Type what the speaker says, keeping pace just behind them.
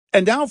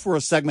And now for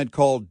a segment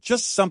called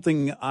Just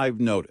Something I've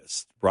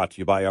Noticed, brought to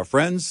you by our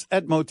friends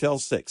at Motel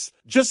 6.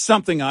 Just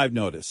something I've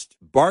noticed.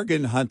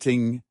 Bargain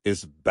hunting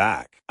is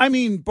back. I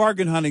mean,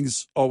 bargain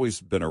hunting's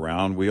always been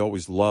around. We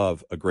always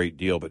love a great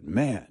deal. But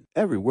man,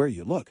 everywhere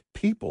you look,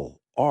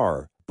 people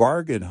are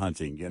bargain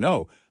hunting. You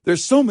know,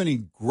 there's so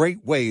many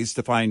great ways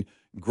to find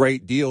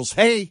great deals.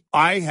 Hey,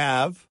 I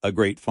have a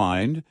great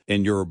find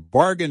in your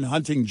bargain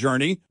hunting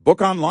journey.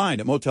 Book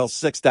online at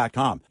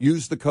Motel6.com.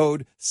 Use the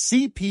code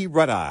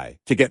CPRedEye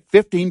to get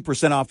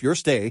 15% off your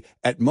stay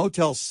at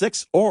Motel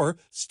 6 or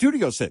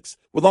Studio 6.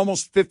 With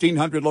almost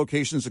 1,500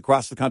 locations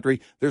across the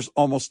country, there's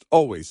almost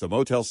always a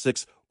Motel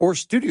 6 or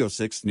Studio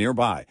 6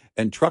 nearby,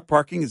 and truck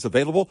parking is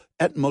available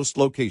at most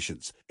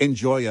locations.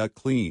 Enjoy a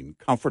clean,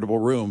 comfortable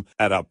room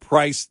at a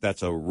price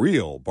that's a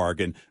real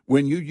bargain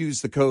when you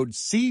use the code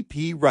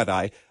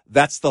CPRedEye.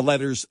 That's the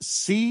letters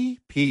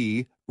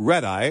CP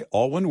Redeye,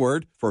 all one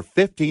word, for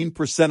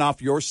 15%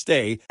 off your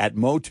stay at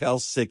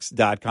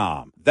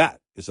Motel6.com. That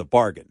is a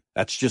bargain.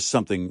 That's just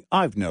something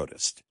I've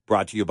noticed.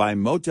 Brought to you by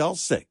Motel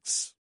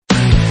 6.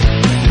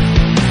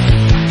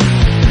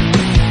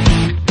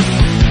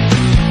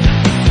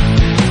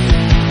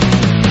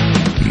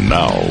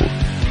 Now,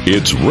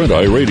 it's Red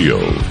Eye Radio.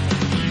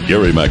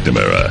 Gary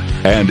McNamara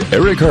and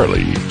Eric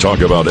Harley talk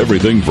about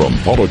everything from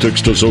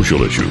politics to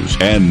social issues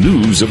and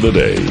news of the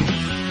day.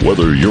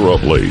 Whether you're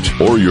up late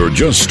or you're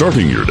just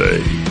starting your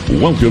day,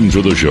 welcome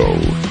to the show.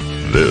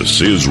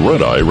 This is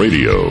Red Eye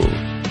Radio.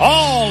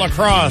 All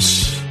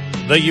across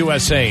the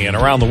USA and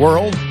around the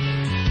world,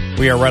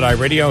 we are Red Eye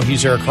Radio.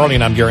 He's Eric Harley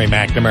and I'm Gary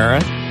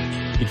McNamara.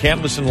 You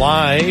can't listen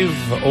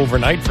live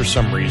overnight for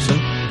some reason,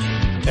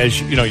 as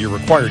you know you're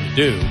required to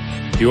do.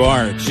 You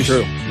are. It's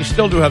true. You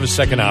still do have a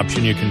second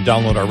option. You can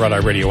download our Red Eye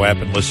Radio app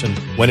and listen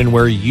when and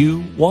where you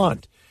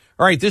want.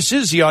 All right, this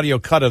is the audio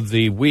cut of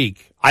the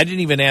week. I didn't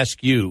even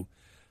ask you.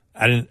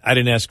 I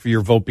didn't ask for your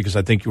vote because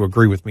I think you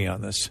agree with me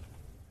on this.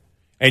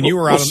 And you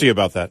were out. We'll see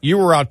about that. You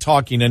were out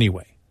talking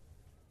anyway.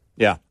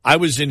 Yeah. I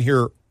was in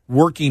here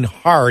working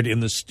hard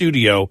in the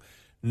studio,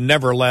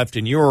 never left,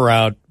 and you were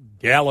out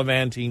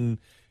gallivanting,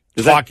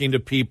 talking to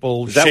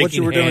people,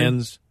 shaking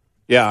hands.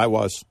 Yeah, I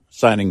was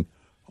signing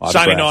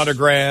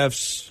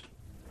autographs,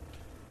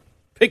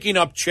 picking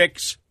up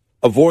chicks,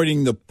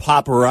 avoiding the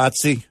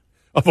paparazzi,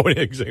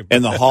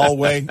 in the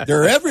hallway.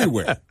 They're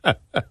everywhere.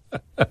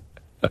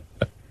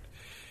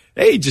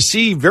 Hey, did you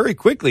see very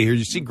quickly here? Did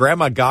you see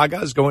Grandma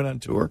Gaga's going on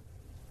tour?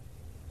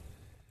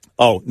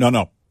 Oh,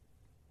 no.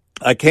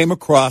 I came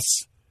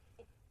across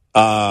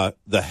the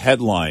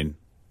headline.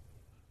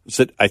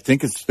 I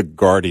think it's The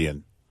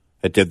Guardian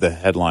that did the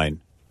headline.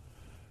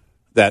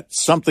 That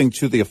something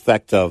to the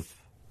effect of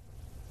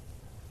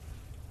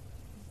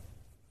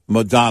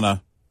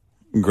Madonna,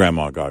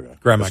 Grandma Gaga.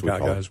 Grandma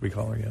Gaga, as we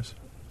call her, yes.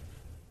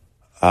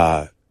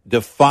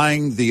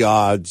 Defying the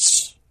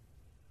odds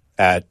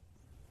at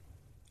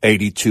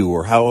 82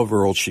 or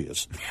however old she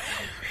is.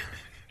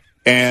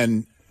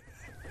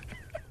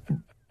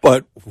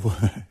 But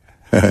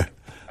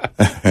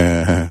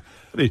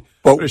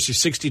what is she,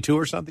 62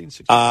 or something?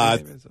 63,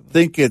 I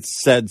think it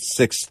said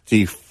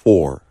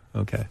 64.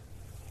 Okay.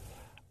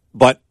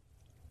 But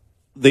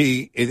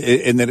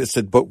and then it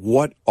said, but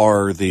what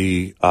are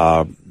the,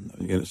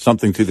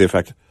 something to the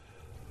effect,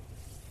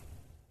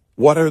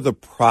 what are the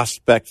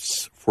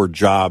prospects for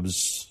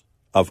jobs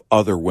of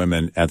other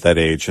women at that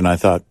age? And I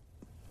thought,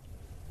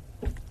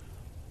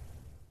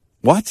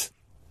 what?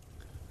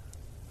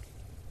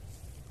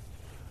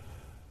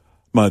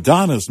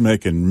 Madonna's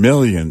making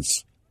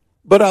millions,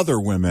 but other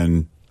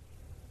women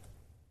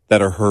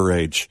that are her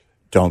age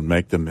don't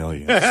make the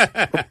millions.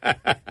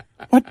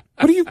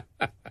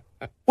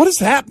 What is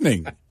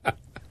happening?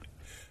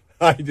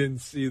 I didn't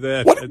see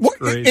that. What,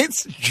 great.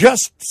 It's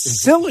just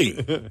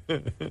silly.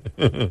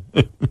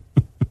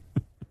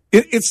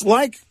 It's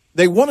like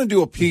they want to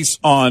do a piece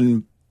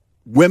on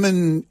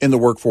women in the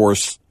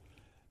workforce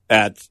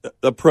at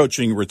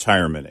approaching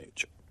retirement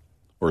age,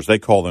 or as they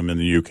call them in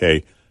the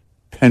UK,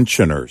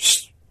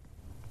 pensioners.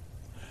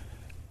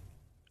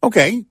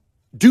 Okay,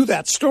 do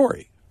that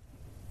story.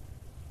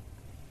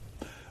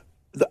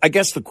 I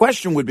guess the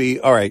question would be,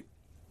 all right,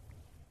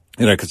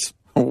 because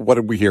what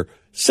did we hear?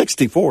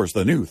 64 is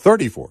the new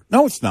 34.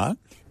 No, it's not.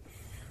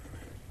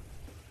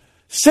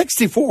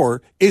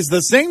 64 is the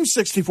same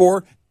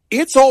 64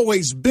 it's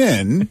always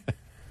been,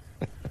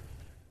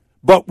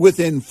 but with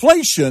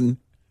inflation,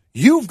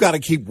 you've got to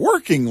keep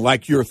working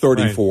like you're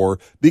 34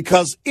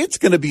 because it's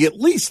going to be at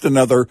least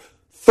another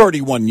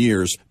 31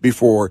 years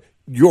before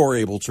you're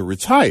able to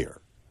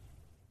retire.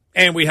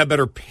 And we have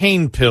better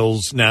pain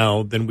pills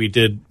now than we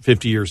did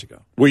 50 years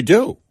ago. We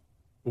do.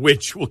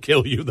 Which will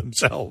kill you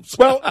themselves.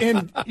 Well,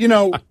 and,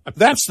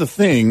 that's the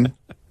thing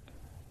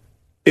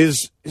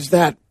is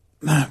that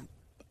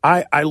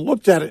I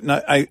looked at it and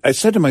I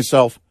said to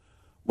myself,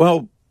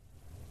 well,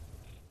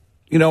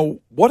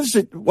 what is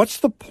it? What's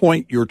the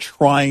point you're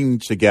trying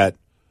to get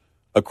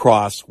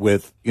across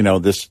with,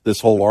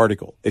 this whole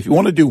article? If you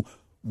want to do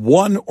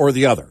one or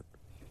the other,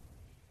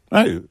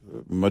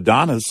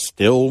 Madonna's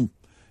still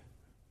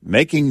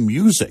making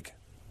music.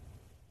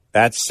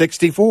 That's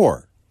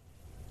 64.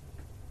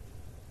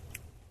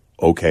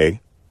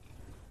 Okay.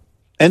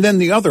 And then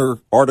the other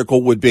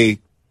article would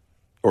be,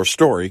 or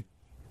story,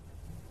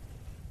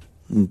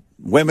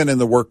 women in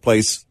the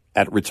workplace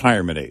at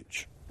retirement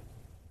age.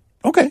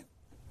 Okay.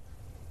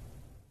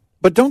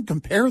 But don't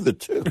compare the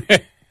two.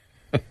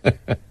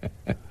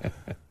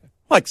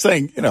 Like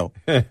saying,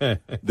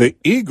 the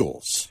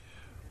Eagles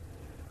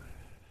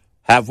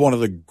have one of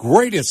the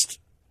greatest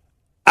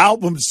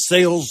album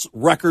sales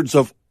records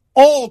of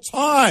all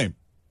time.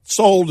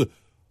 Sold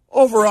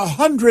over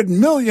 100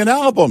 million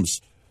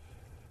albums.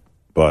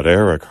 But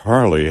Eric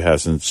Harley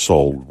hasn't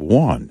sold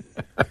one.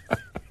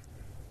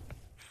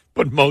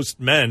 But most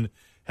men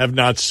have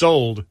not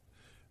sold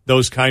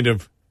those kind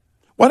of...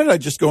 Why did I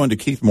just go into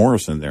Keith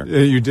Morrison there?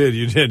 You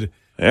did.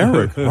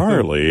 Eric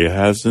Harley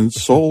hasn't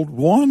sold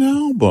one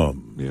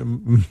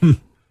album.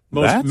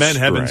 Most men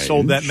haven't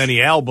sold that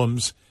many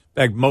albums.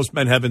 In fact, most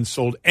men haven't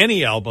sold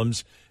any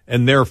albums,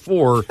 and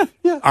therefore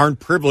aren't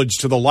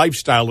privileged to the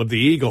lifestyle of the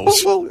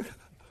Eagles. Well,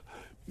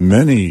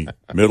 many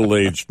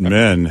middle-aged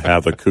men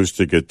have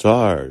acoustic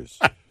guitars.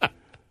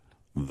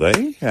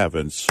 They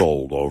haven't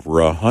sold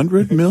over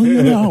 100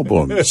 million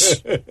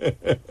albums.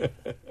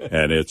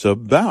 And it's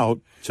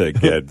about to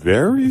get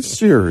very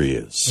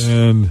serious.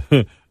 And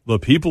the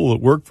people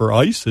that work for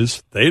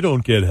ISIS, they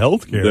don't get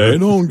health care. They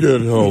don't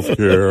get health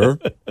care.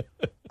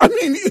 I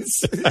mean,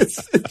 it's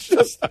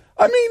just,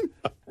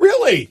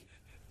 really?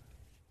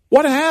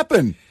 What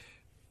happened?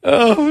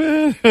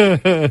 Oh,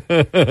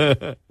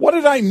 man. What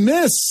did I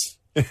miss?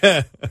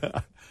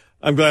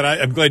 I'm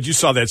glad you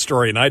saw that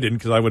story and I didn't,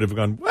 because I would have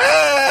gone,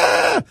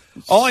 ah!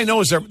 All I know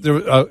is there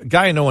a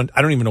guy I know, and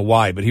I don't even know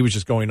why, but he was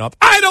just going up,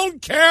 I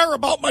don't care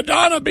about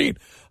Madonna being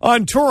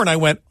on tour. And I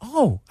went,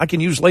 oh, I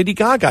can use Lady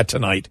Gaga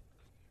tonight.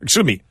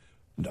 Excuse me,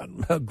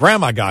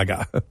 Grandma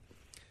Gaga.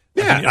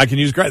 Yeah. I can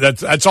use,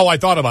 that's all I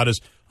thought about is,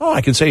 oh,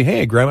 I can say,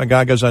 hey, Grandma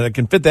Gaga's, I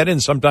can fit that in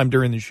sometime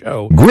during the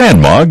show.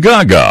 Grandma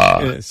Gaga.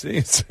 Yeah,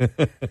 see,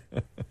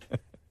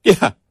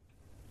 Yeah.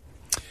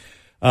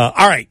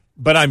 All right.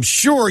 But I'm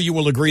sure you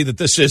will agree that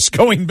this is,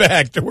 going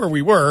back to where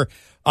we were,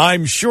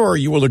 I'm sure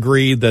you will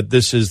agree that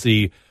this is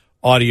the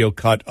audio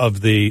cut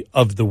of the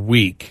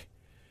week,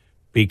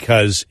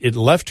 because it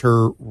left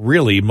her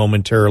really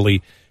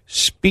momentarily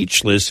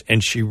speechless,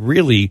 and she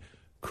really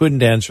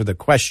couldn't answer the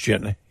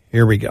question.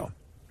 Here we go.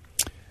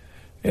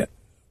 Yeah.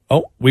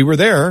 Oh, we were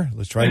there.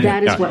 Let's try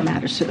again. That is what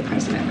matters to the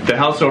president. The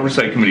House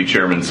Oversight Committee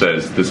chairman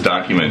says this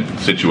document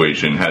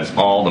situation has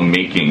all the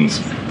makings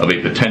of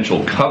a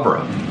potential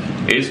cover-up.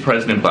 Is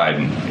President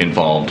Biden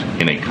involved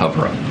in a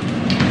cover-up?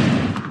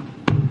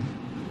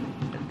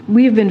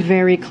 We have been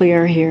very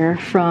clear here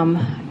from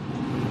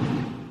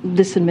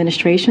this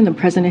administration. The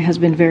president has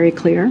been very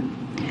clear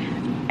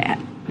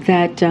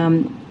that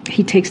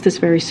he takes this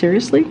very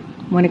seriously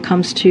when it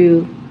comes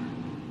to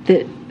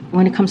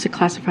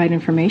classified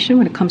information,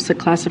 when it comes to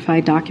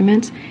classified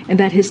documents, and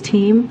that his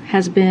team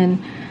has been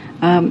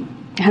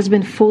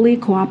fully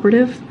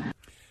cooperative.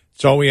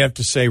 That's all we have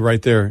to say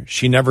right there.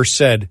 She never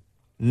said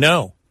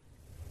no.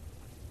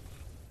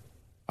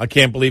 I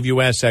can't believe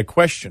you asked that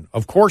question.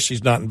 Of course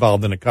he's not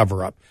involved in a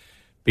cover-up,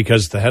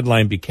 because the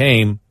headline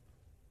became,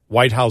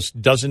 White House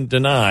doesn't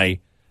deny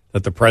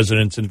that the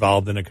president's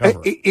involved in a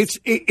cover-up.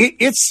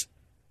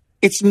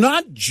 It's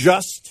not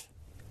just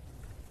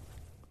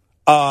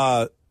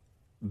Beltway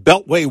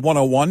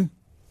 101.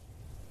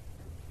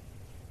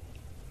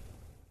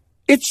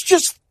 It's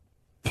just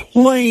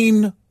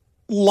plain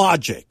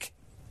logic.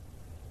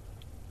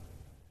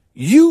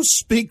 You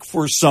speak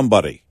for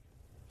somebody.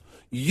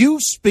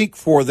 You speak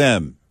for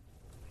them.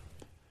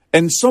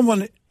 And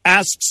someone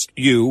asks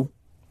you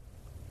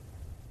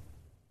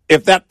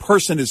if that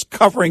person is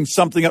covering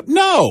something up.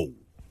 No.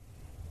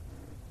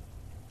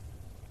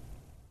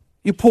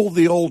 You pull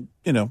the old,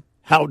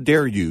 how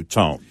dare you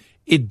tone.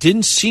 It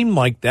didn't seem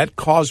like that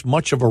caused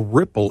much of a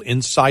ripple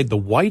inside the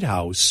White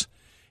House.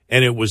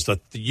 And it was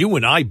you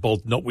and I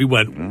both know, we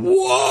went,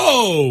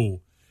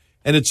 whoa.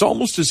 And it's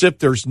almost as if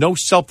there's no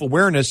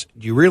self-awareness.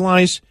 Do you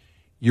realize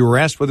you were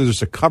asked whether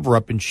there's a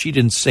cover-up and she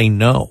didn't say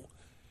no?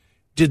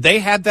 Did they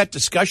have that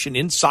discussion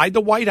inside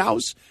the White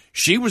House?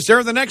 She was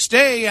there the next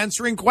day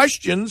answering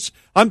questions.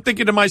 I'm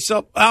thinking to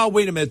myself, oh,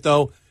 wait a minute,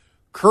 though.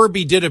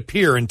 Kirby did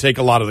appear and take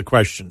a lot of the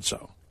questions,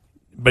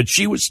 but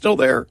she was still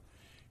there.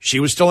 She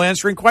was still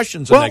answering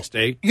questions the next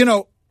day.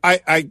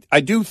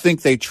 I do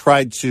think they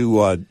tried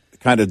to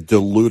kind of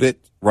dilute it,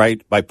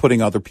 right, by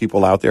putting other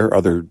people out there,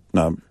 other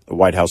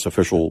White House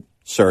official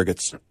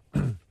surrogates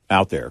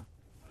out there.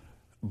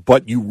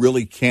 But you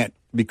really can't,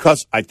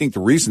 because I think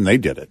the reason they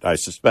did it, I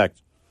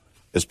suspect,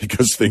 is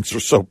because things are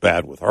so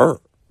bad with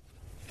her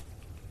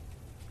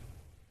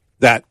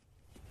that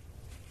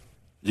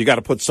you got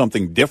to put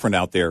something different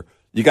out there.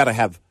 You got to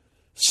have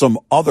some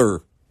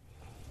other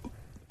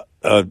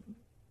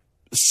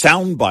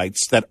sound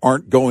bites that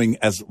aren't going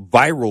as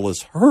viral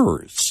as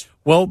hers.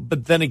 Well,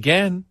 but then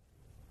again,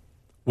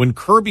 when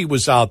Kirby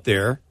was out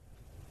there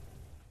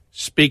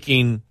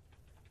speaking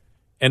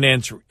and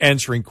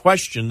answering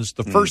questions,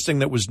 the first thing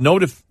that was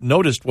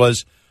noticed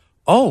was,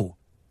 oh,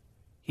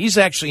 he's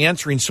actually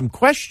answering some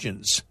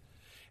questions.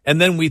 And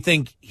then we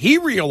think he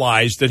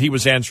realized that he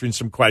was answering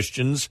some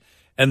questions.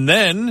 And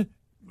then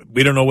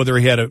we don't know whether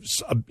he had a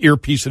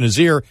earpiece in his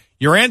ear.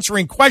 You're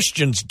answering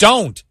questions.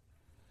 Don't.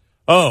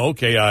 Oh,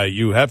 okay.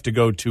 You have to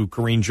go to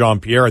Karine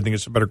Jean-Pierre. I think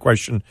it's a better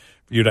question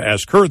for you to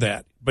ask her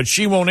that. But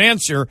she won't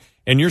answer,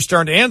 and you're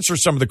starting to answer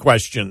some of the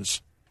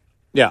questions.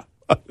 Yeah.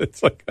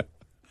 It's like,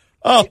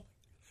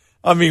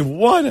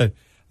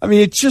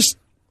 it's just.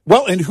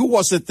 Well, and who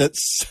was it it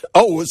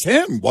was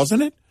him,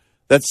 wasn't it?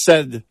 That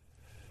said,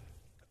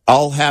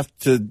 I'll have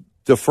to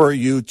defer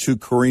you to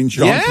Karine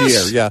Jean-Pierre.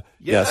 Yes. Yeah.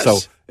 Yes. So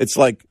it's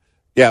like,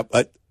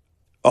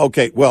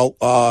 okay, well,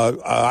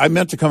 I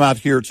meant to come out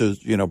here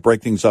to,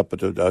 break things up,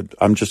 but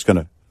I'm just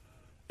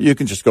you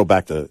can just go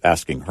back to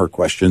asking her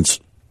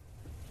questions.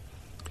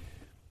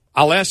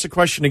 I'll ask the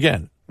question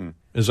again,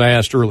 as I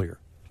asked earlier.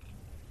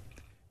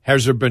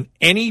 Has there been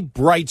any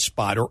bright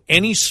spot or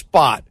any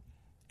spot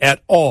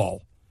at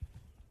all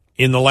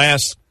in the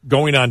last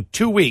going on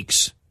 3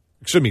 weeks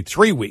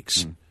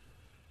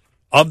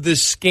of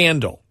this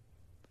scandal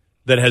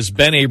that has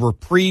been a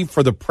reprieve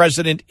for the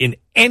president in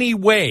any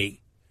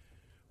way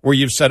where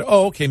you've said,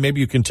 oh, okay, maybe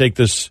you can take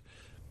this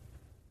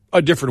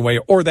a different way,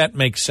 or that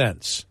makes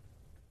sense?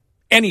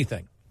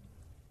 Anything?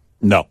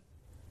 No.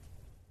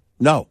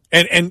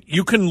 And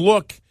you can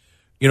look,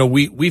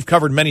 we've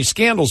covered many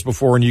scandals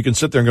before, and you can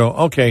sit there and go,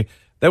 okay,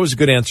 that was a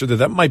good answer there.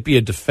 That might be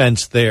a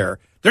defense there.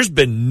 There's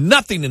been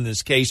nothing in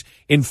this case.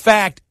 In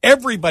fact,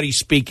 everybody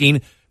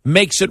speaking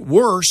makes it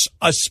worse,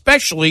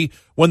 especially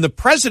when the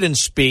president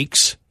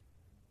speaks,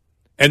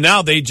 and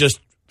now they've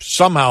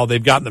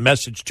gotten the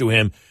message to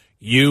him,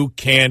 you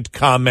can't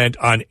comment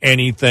on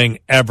anything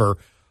ever.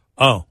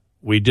 Oh,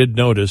 we did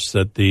notice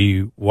that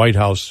the White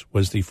House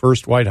was the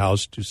first White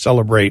House to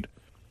celebrate,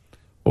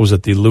 what was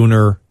it, the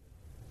lunar,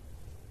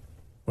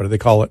 what do they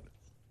call it?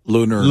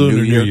 Lunar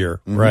New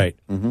Year. Mm-hmm. Right.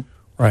 Mm-hmm.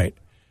 Right.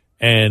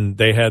 And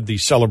they had the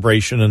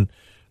celebration, and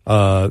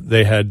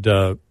they had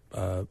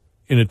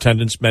in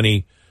attendance,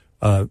 many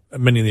in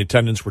the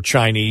attendance were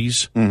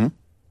Chinese. Mm-hmm.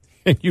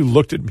 And you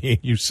looked at me and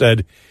you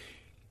said,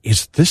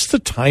 is this the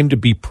time to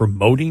be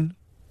promoting?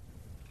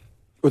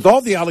 With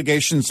all the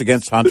allegations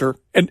against Hunter?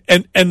 And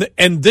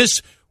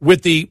this,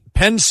 with the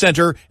Penn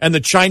Center and the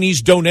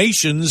Chinese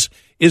donations,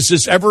 is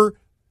this ever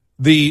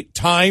the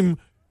time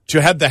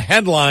to have the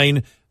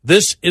headline,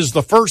 this is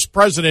the first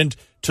president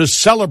to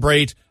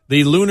celebrate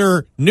the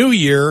Lunar New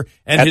Year,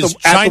 and at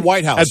the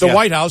White House. At the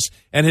White House,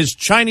 and his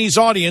Chinese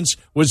audience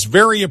was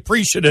very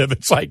appreciative.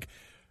 It's like,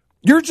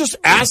 you're just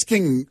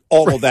asking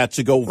all of that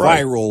to go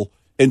viral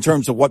in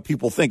terms of what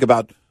people think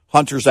about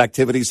Hunter's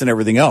activities and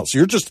everything else.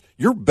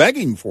 You're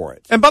begging for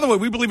it. And by the way,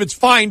 we believe it's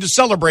fine to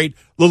celebrate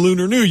the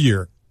Lunar New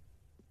Year.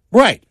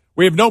 Right.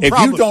 We have no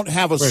problem. If you don't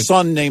have a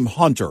son named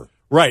Hunter.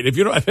 Right. If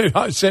you don't have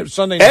a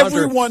son named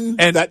everyone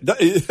Hunter.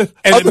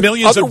 And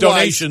millions of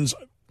donations.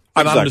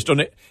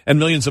 And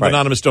millions of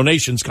anonymous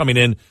donations coming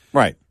in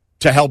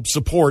to help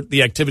support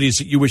the activities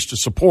that you wish to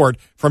support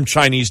from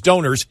Chinese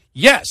donors.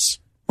 Yes,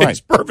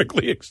 it's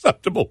perfectly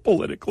acceptable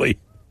politically.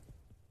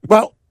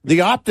 Well, the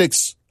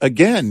optics,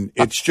 again,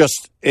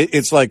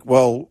 it's like,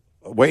 well,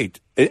 wait.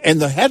 And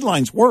the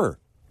headlines were,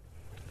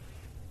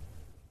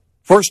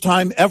 first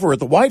time ever at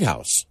the White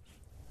House.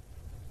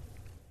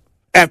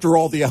 After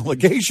all the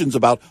allegations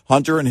about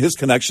Hunter and his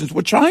connections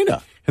with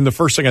China. And the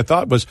first thing I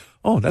thought was,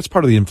 oh, that's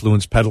part of the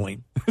influence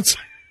peddling.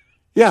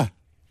 Yeah.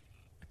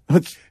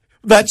 But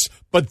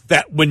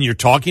when you're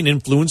talking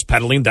influence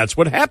peddling, that's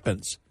what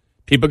happens.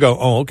 People go,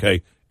 oh,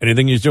 okay,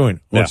 anything he's doing.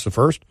 What's the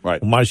first?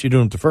 Right. Well, why is he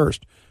doing it the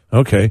first?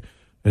 Okay.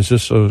 Is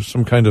this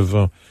some kind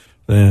of,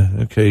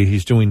 okay,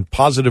 he's doing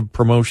positive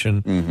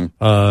promotion.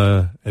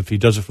 Mm-hmm. If he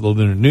does it for the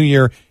Lunar New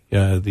Year,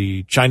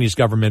 the Chinese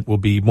government will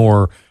be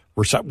more,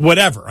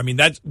 whatever. I mean,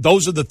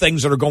 those are the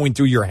things that are going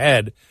through your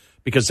head,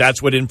 because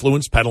that's what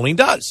influence peddling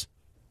does.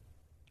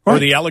 Or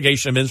the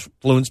allegation of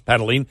influence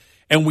peddling.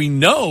 And we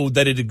know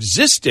that it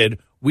existed.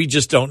 We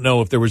just don't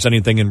know if there was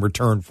anything in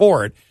return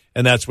for it.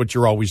 And that's what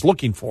you're always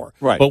looking for.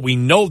 Right. But we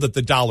know that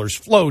the dollars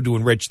flow to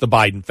enrich the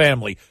Biden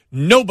family.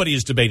 Nobody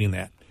is debating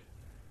that.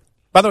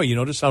 By the way, you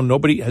notice how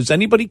has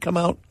anybody come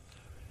out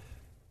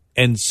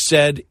and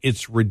said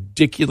it's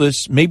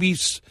ridiculous? Maybe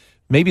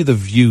The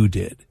View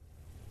did.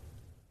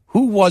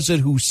 Who was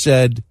it who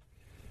said,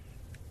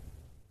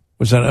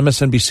 was that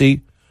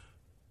MSNBC?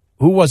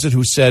 Who was it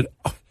who said,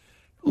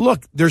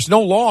 look, there's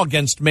no law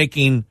against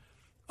making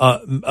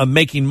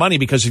money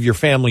because of your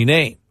family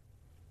name?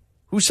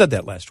 Who said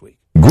that last week?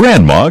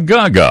 Grandma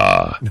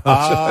Gaga.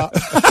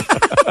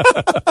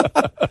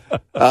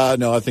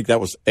 No, I think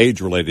that was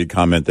age-related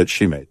comment that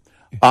she made.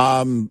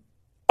 It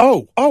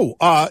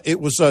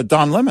was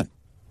Don Lemon.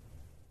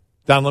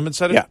 Don Lemon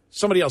said it? Yeah.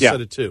 Somebody else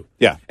said it too.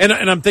 Yeah. And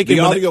I'm thinking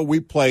the audio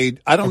we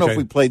played, I don't know if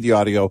we played the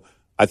audio.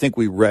 I think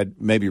we read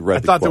I the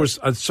thought quote. there was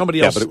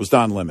somebody else. Yeah, but it was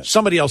Don Lemon.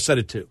 Somebody else said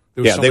it too.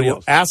 They were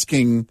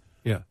asking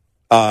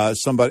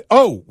somebody.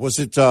 Oh, was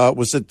it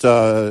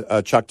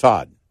Chuck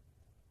Todd?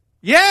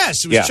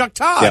 Yes, it was Chuck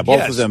Todd. Yeah,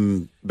 both of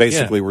them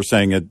basically were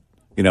saying it.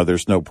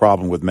 There's no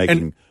problem with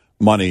making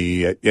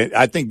money.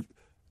 I think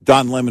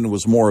Don Lemon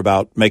was more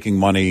about making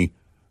money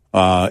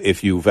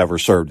if you've ever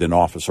served in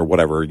office or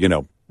whatever,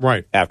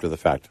 right after the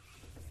fact.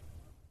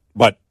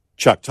 But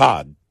Chuck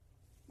Todd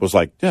was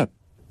like, yeah,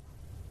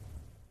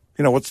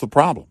 what's the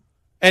problem?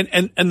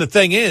 And the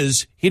thing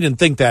is, he didn't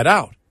think that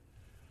out,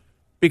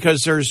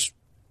 because there's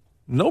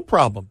no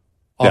problem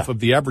off of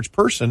the average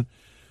person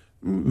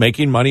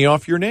making money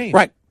off your name.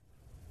 Right.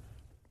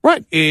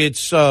 It's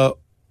so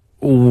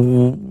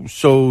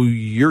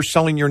you're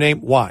selling your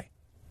name. Why?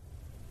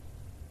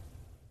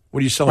 What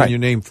are you selling your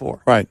name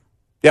for? Right.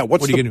 Yeah.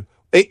 What are you going to do?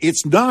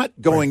 It's not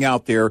going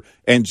out there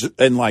and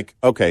like,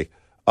 okay,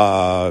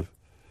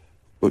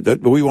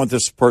 we want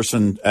this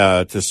person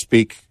to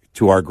speak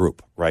to our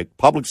group, right?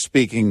 Public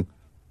speaking,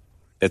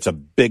 it's a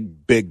big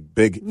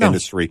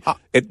industry.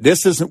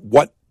 This isn't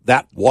what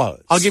that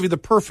was. I'll give you the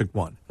perfect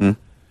one.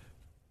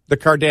 The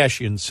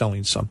Kardashians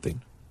selling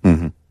something.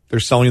 Mm-hmm. They're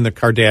selling the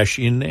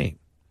Kardashian name.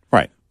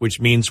 Right.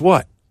 Which means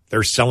what?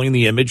 They're selling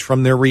the image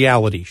from their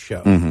reality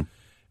show. Mm-hmm.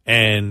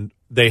 And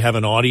they have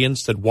an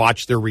audience that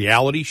watch their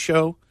reality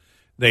show.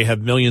 They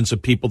have millions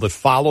of people that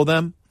follow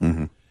them.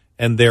 Mm-hmm.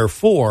 And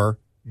therefore,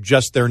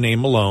 just their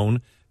name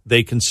alone,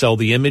 they can sell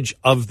the image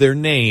of their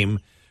name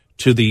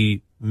to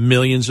the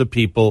millions of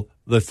people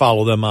that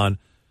follow them on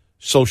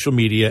social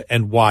media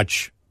and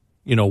watch,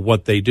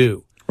 what they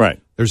do. Right.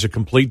 There's a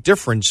complete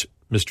difference,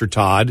 Mr.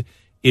 Todd,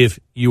 if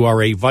you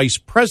are a vice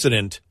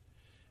president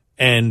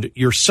and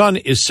your son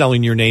is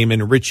selling your name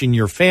and enriching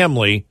your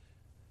family,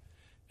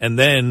 and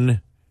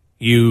then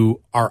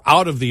you are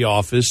out of the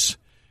office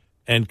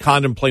and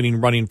contemplating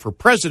running for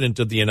president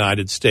of the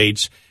United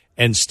States,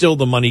 and still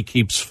the money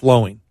keeps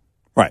flowing.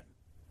 Right.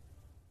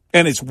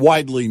 And it's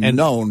widely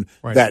known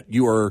that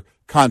you are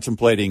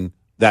contemplating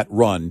that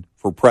run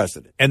for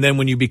president. And then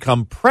when you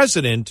become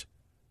president,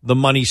 the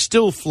money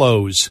still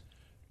flows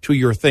to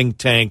your think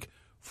tank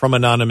from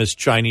anonymous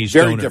Chinese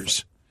Very donors.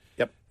 Different.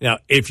 Yep. Now,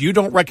 if you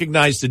don't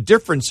recognize the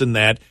difference in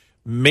that,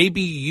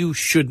 maybe you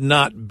should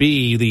not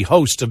be the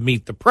host of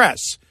Meet the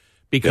Press,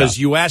 because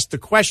you asked the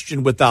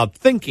question without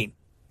thinking.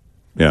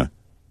 Yeah.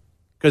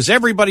 Because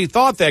everybody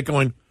thought that,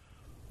 going,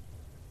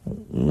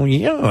 well,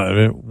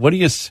 yeah, what do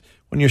you,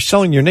 when you're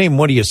selling your name,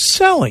 what are you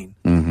selling?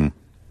 Mm-hmm.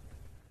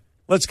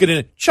 Let's get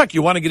in. Chuck,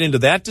 you want to get into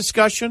that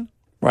discussion?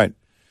 Right.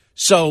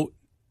 So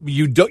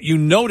you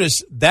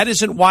notice that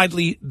isn't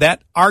widely,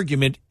 that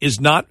argument is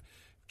not,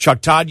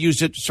 Chuck Todd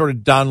used it, sort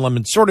of Don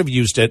Lemon sort of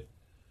used it,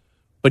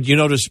 but you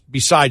notice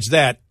besides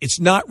that, it's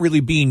not really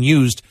being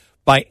used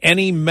by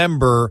any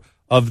member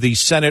of the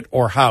Senate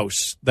or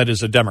House that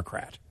is a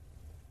Democrat.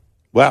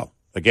 Well,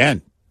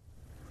 again,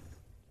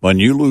 when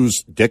you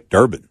lose Dick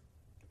Durbin,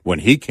 when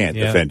he can't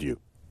defend you,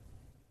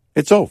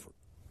 it's over.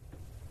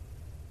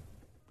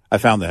 I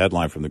found the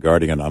headline from The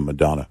Guardian on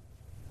Madonna.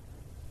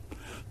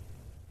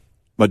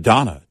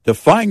 Madonna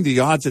defying the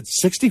odds at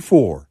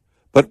 64.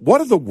 But what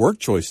are the work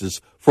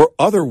choices for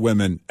other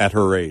women at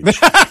her age?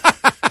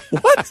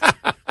 What?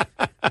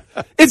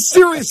 It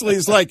seriously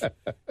is like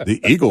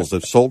the Eagles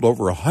have sold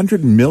over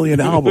 100 million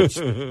albums.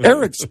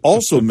 Eric's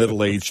also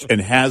middle-aged and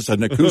has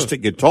an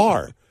acoustic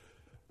guitar,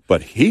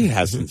 but he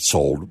hasn't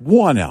sold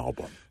one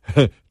album.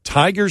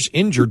 Tiger's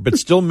injured but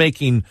still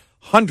making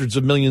hundreds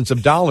of millions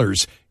of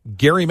dollars.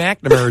 Gary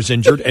McNamara is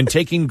injured and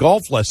taking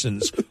golf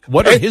lessons.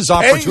 What are his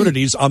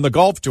opportunities on the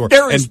golf tour?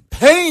 Gary's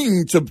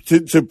paying to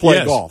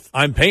play golf.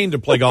 I'm paying to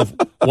play golf.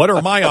 What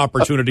are my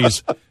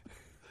opportunities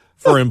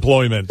for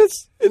employment?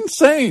 It's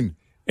insane.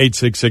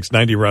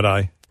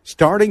 866-90-RED-EYE.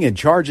 Starting and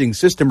charging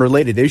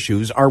system-related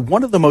issues are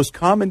one of the most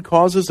common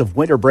causes of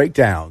winter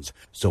breakdowns.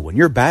 So when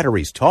your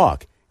batteries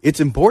talk, it's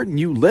important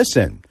you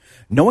listen.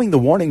 Knowing the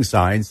warning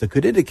signs that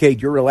could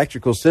indicate your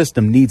electrical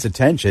system needs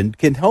attention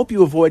can help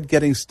you avoid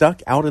getting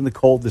stuck out in the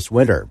cold this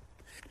winter.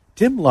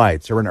 Dim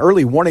lights are an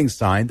early warning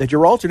sign that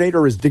your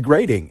alternator is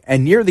degrading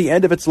and near the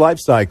end of its life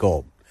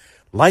cycle.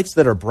 Lights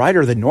that are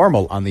brighter than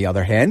normal, on the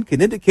other hand, can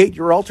indicate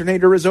your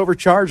alternator is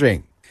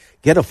overcharging.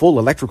 Get a full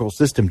electrical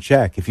system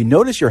check if you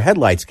notice your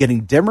headlights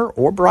getting dimmer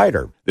or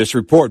brighter. This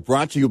report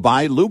brought to you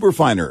by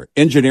Lubrifiner,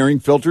 engineering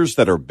filters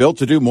that are built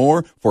to do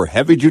more for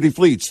heavy-duty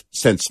fleets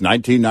since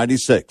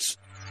 1996.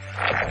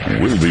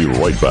 We'll be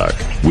right back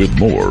with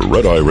more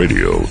Red Eye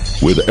Radio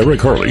with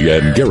Eric Harley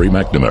and Gary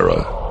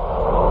McNamara.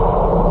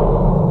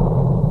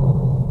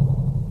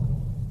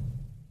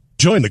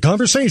 Join the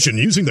conversation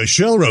using the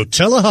Shell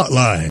Rotella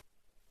hotline.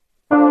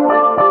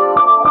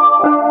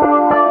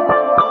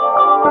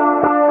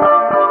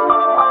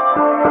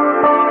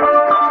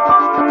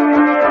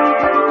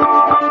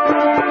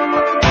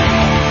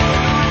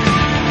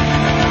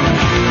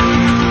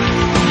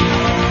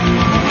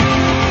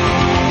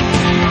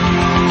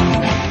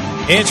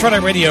 It's Red Eye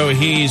Radio.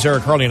 He's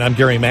Eric Harley, and I'm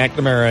Gary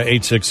McNamara,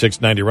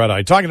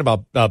 866-90-RED-EYE. Talking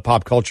about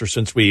pop culture,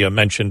 since we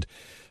mentioned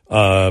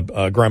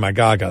Grandma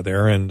Gaga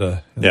there, and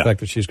the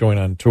fact that she's going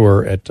on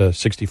tour at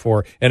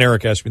 64. And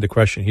Eric asked me the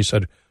question. He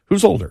said,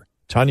 who's older,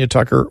 Tanya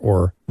Tucker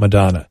or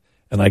Madonna?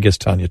 And I guess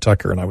Tanya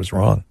Tucker, and I was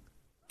wrong.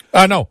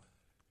 No.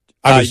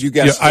 You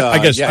guessed. I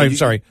guess. Yeah, I'm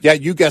sorry. Yeah,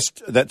 you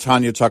guessed that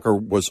Tanya Tucker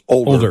was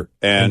older,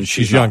 and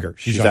she's not. younger.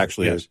 She's younger,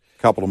 actually yes.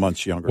 a couple of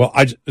months younger. Well,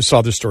 I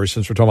saw this story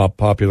since we're talking about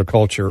popular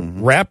culture.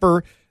 Mm-hmm.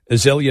 Rapper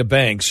Azealia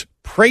Banks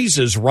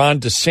praises Ron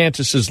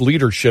DeSantis'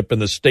 leadership in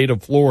the state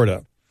of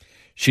Florida.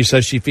 She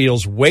says she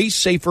feels way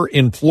safer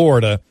in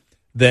Florida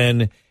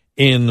than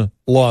in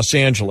Los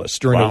Angeles.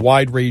 During a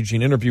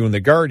wide-ranging interview in The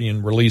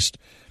Guardian released,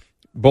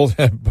 both,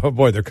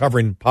 boy, they're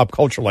covering pop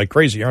culture like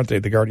crazy, aren't they,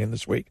 The Guardian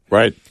this week?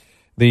 Right.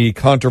 The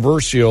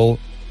controversial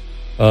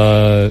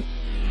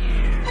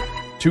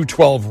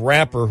 212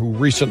 rapper who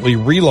recently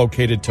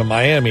relocated to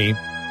Miami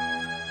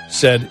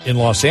said in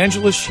Los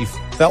Angeles she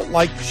felt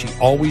like she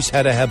always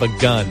had to have a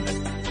gun.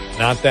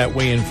 Not that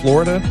way in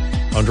Florida.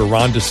 Under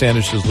Ron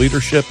DeSantis'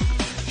 leadership,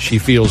 she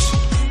feels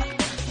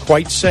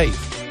quite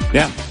safe.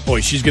 Yeah.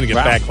 Boy, she's going to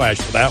get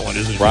backlash for that one,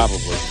 isn't she?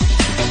 Probably.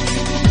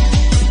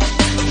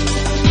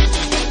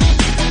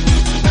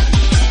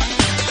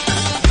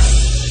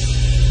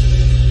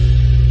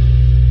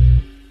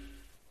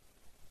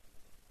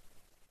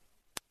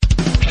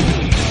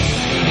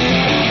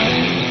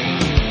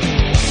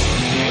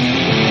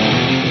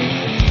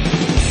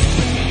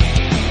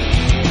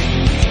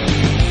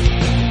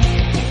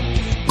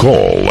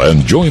 Call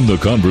and join the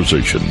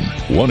conversation.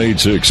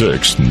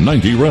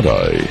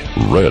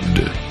 1-866-90-RED-EYE. Red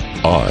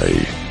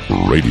Eye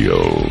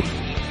Radio.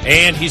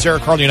 And he's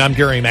Eric Harley, and I'm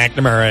Gary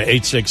McNamara,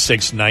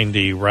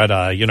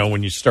 866-90-RED-EYE. You know,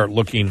 when you start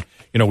looking,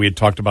 you know, we had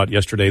talked about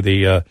yesterday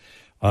the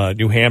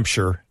New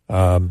Hampshire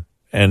and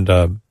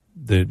the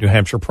New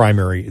Hampshire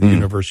primary. The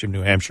University of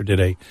New Hampshire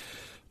did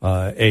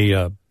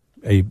a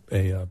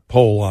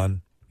poll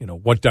on, you know,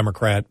 what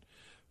Democrat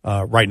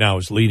right now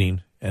is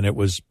leading, and it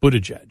was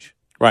Buttigieg.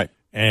 Right.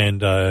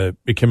 And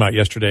it came out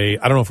yesterday.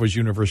 I don't know if it was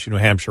University of New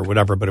Hampshire or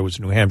whatever, but it was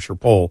a New Hampshire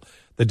poll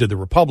that did the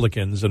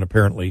Republicans, and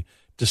apparently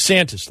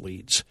DeSantis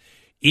leads.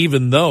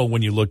 Even though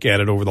when you look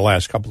at it over the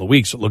last couple of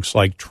weeks, it looks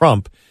like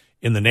Trump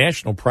in the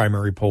national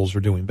primary polls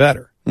are doing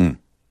better.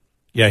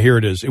 Yeah, here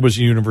it is. It was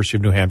the University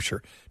of New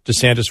Hampshire.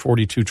 DeSantis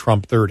 42,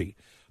 Trump 30.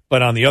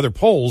 But on the other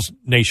polls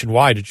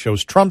nationwide, it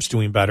shows Trump's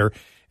doing better.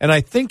 And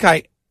I think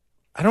I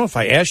don't know if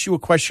I asked you a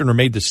question or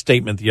made the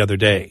statement the other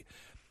day.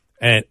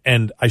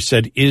 And I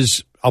said,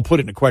 I'll put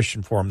it in a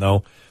question form,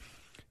 though,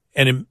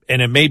 and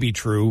it may be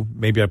true.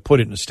 Maybe I put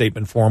it in a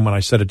statement form when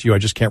I said it to you. I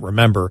just can't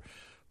remember.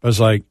 I was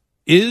like,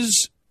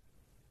 because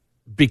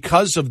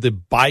of the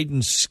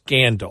Biden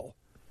scandal,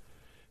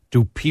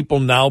 do people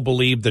now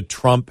believe that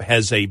Trump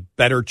has a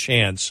better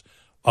chance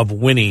of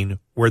winning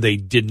where they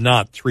did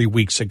not 3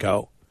 weeks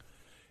ago?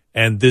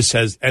 And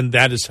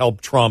that has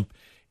helped Trump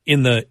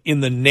in some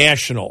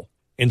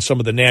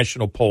of the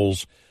national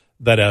polls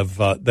that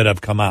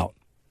have come out.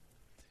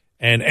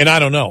 And I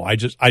don't know. I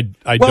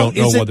don't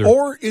know whether,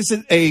 or is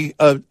it a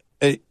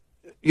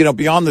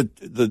beyond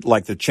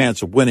the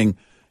chance of winning,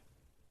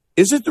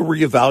 is it the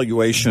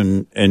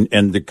reevaluation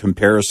and the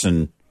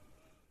comparison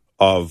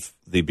of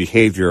the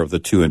behavior of the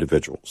two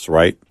individuals,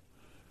 right?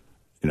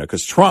 You know,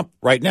 because Trump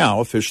right now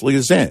officially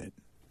is in.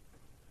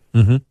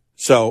 Mm-hmm.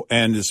 So,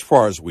 and as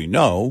far as we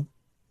know,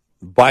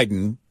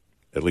 Biden,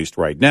 at least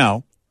right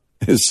now,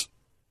 is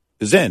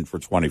in for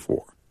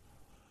 24.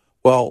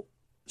 Well,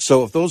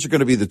 so if those are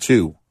going to be the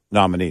two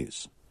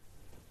nominees,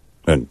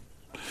 and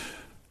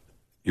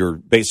you're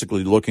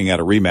basically looking at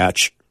a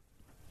rematch,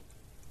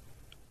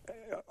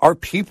 are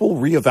people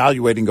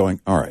reevaluating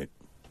going, all right,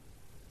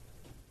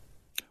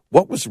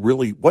 what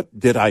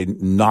did I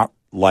not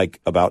like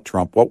about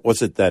Trump? What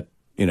was it that,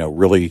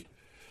 really,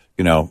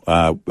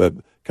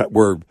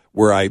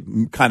 where I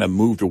kind of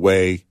moved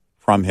away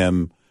from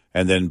him?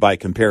 And then by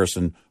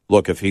comparison,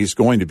 look, if he's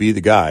going to be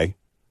the guy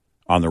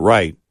on the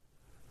right,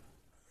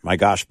 my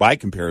gosh, by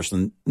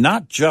comparison,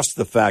 not just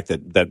the fact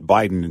that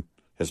Biden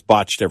has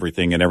botched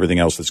everything and everything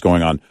else that's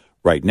going on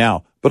right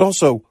now, but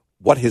also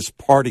what his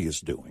party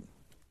is doing.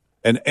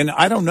 And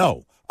I don't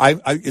know.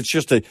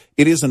 It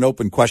is an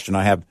open question.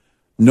 I have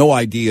no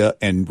idea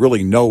and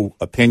really no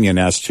opinion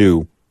as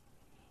to,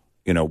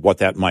 what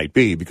that might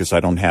be, because I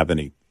don't have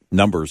any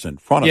numbers in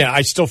front of me. Yeah,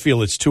 I still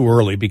feel it's too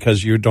early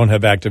because you don't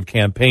have active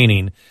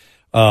campaigning,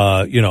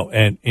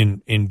 and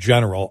in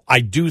general. I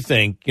do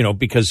think,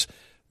 because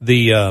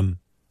the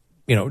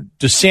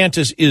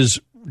DeSantis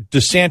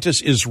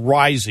is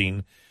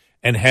rising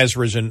and has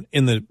risen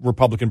in the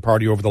Republican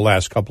Party over the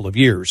last couple of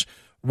years.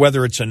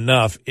 Whether it's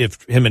enough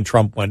if him and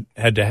Trump went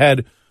head to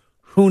head,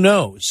 who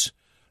knows?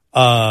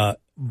 But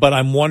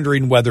I'm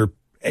wondering whether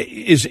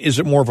is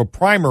it more of a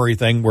primary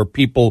thing where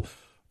people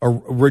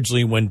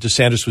originally, when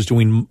DeSantis was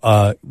doing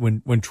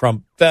when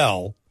Trump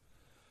fell,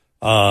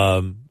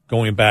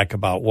 going back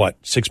about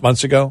 6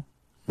 months ago,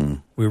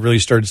 we really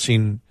started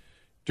seeing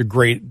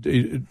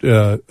degrading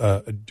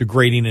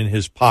in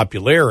his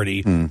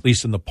popularity, at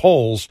least in the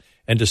polls,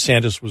 and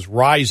DeSantis was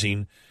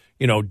rising.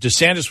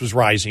 DeSantis was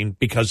rising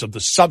because of the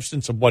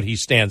substance of what he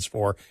stands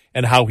for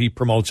and how he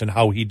promotes and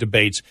how he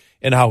debates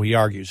and how he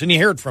argues. And I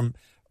hear it from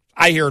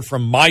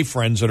my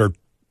friends that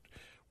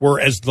were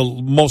as the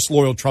most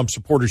loyal Trump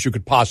supporters you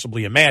could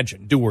possibly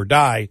imagine, do or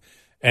die.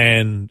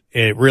 And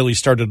it really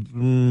started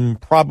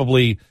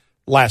probably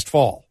last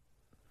fall.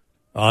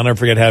 I'll never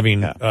forget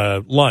having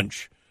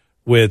lunch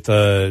with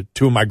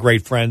two of my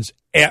great friends.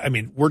 I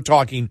mean, we're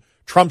talking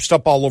Trump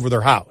stuff all over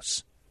their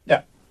house.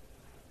 Yeah.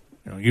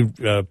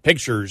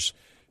 Pictures,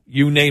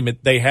 you name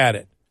it, they had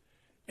it.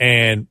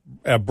 And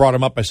brought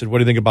him up. I said, what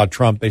do you think about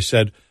Trump? They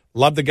said,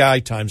 love the guy,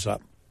 time's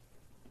up.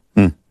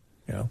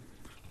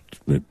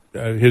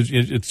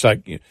 It's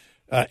like,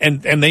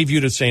 and they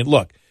viewed it saying,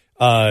 look,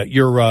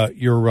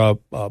 your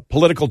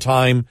political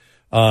time,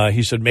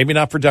 he said, maybe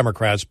not for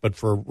Democrats, but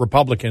for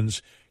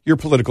Republicans, your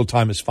political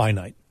time is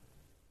finite.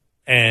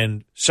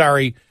 And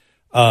sorry,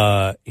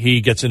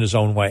 he gets in his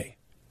own way.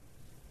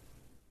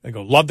 They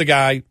go, love the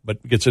guy,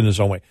 but gets in his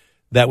own way.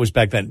 That was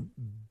back then.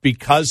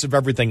 Because of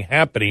everything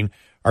happening,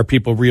 are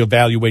people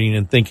reevaluating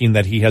and thinking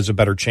that he has a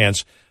better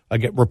chance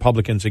against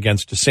Republicans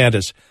against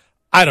DeSantis?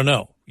 I don't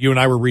know. You and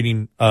I were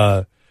reading,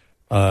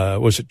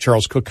 was it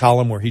Charles Cook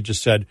column where he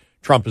just said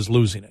Trump is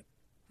losing it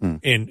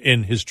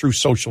in his true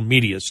social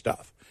media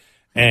stuff.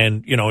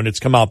 And, and it's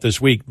come out this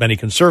week. Many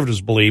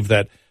conservatives believe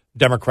that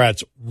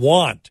Democrats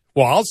want,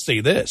 well, I'll say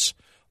this.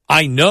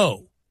 I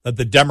know that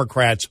the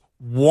Democrats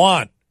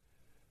want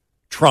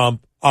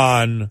Trump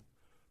on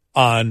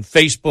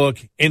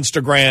Facebook,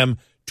 Instagram,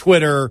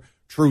 Twitter,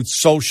 Truth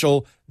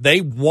Social.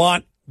 They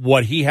want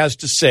what he has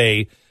to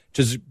say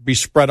to be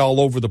spread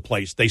all over the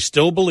place. They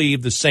still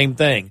believe the same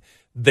thing.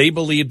 They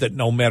believe that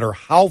no matter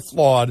how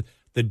flawed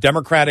the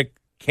Democratic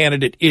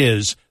candidate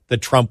is,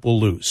 that Trump will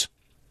lose.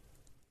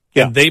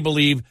 Yeah. And they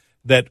believe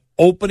that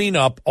opening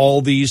up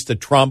all these,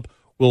 that Trump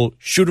will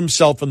shoot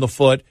himself in the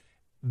foot.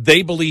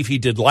 They believe he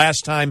did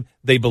last time.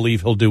 They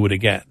believe he'll do it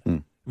again.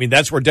 I mean,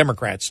 that's where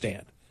Democrats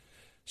stand.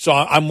 So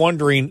I'm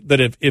wondering that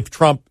if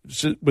Trump,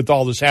 with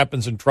all this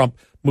happens and Trump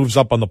moves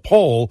up on the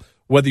poll,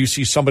 whether you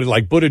see somebody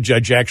like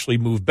Buttigieg actually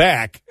move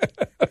back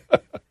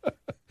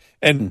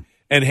and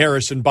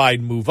Harris and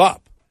Biden move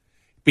up,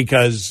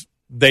 because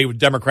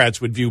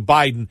Democrats would view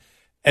Biden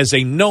as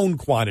a known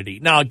quantity.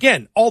 Now,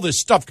 again, all this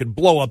stuff could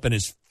blow up in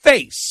his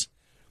face.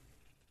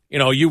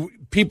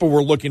 People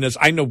were looking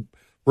I know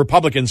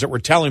Republicans that were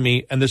telling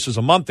me, and this is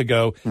a month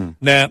ago,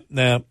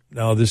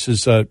 no, this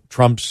is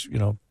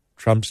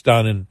Trump's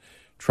done.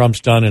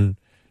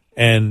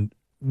 And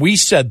we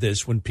said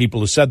this when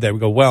people have said that. We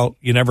go, well,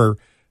 you never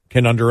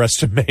can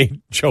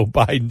underestimate Joe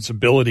Biden's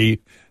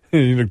ability,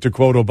 to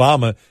quote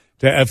Obama,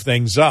 to F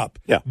things up.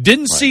 Yeah,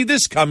 Didn't see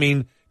this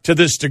coming to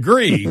this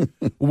degree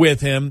with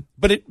him,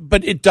 but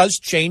it does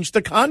change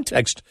the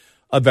context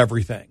of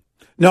everything.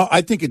 No,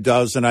 I think it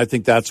does, and I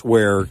think that's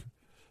where,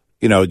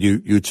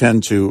 you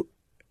tend to,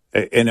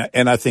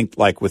 and I think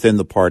like within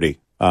the party,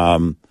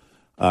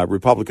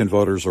 Republican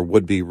voters or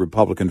would-be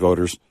Republican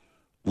voters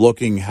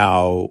looking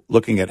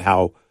at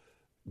how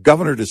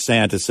Governor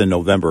DeSantis in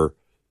November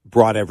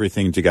brought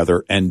everything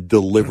together and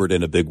delivered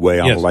in a big way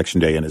on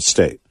Election Day in his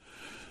state.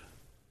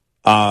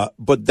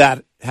 But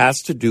that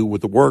has to do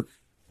with the work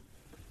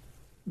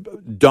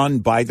done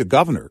by the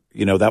governor.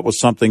 That was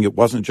something, it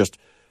wasn't just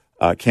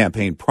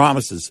campaign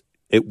promises.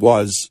 It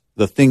was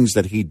the things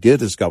that he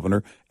did as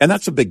governor, and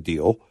that's a big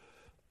deal.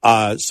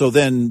 So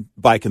then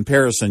by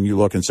comparison, you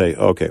look and say,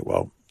 okay,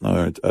 well,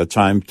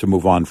 time to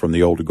move on from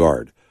the old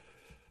guard.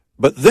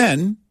 But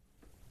then,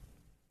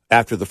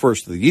 after the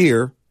first of the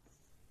year,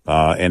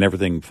 and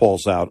everything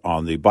falls out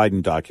on the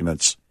Biden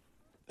documents,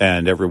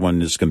 and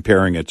everyone is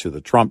comparing it to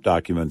the Trump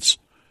documents,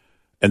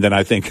 and then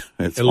I think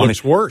it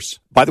looks worse.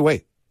 By the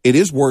way, it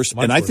is worse,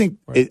 Much and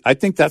worse. I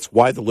think that's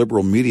why the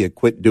liberal media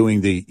quit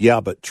doing the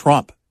but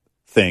Trump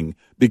thing,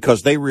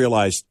 because they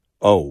realized,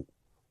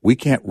 we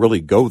can't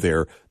really go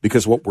there,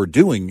 because what we're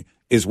doing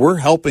is we're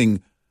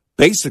helping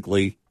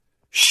basically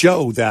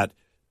show that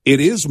it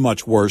is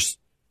much worse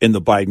in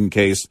the Biden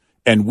case,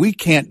 and we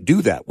can't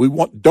do that. We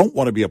don't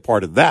want to be a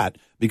part of that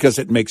because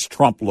it makes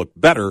Trump look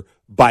better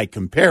by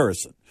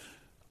comparison.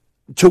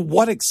 To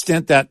what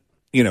extent that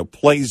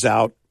plays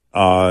out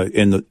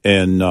in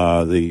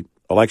the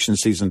election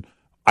season,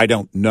 I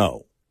don't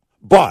know,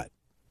 but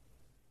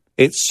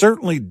it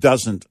certainly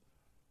doesn't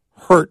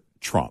hurt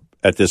Trump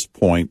at this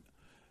point.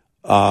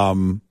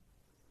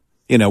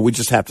 We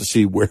just have to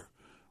see where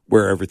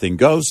everything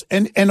goes,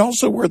 and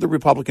also where the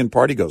Republican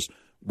Party goes.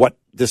 What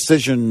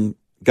decision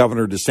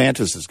Governor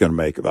DeSantis is going to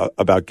make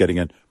about getting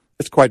in.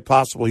 It's quite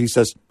possible he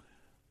says,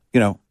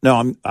 no,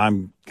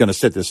 I'm going to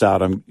sit this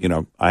out.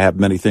 I have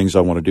many things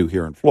I want to do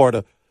here in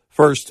Florida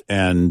first,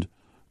 and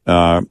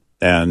I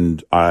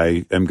am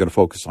going to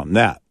focus on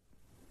that.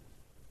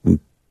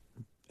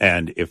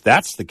 And if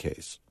that's the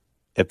case,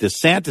 if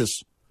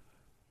DeSantis,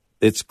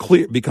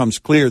 becomes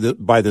clear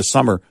that by this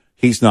summer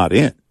he's not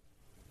in,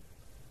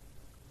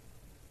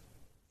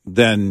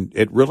 then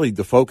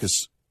the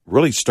focus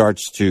really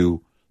starts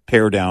to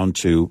pare down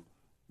to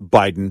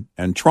Biden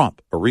and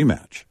Trump, a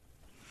rematch.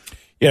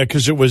 Yeah,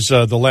 because it was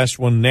the last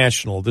one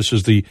national. This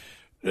is the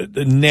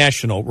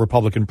national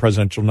Republican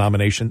presidential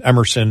nomination.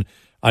 Emerson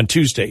on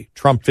Tuesday,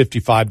 Trump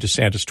 55,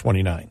 DeSantis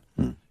 29.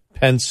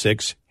 Pence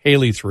 6,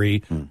 Haley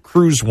 3,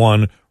 Cruz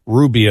 1,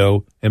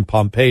 Rubio and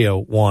Pompeo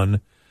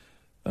 1.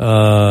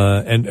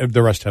 and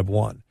the rest have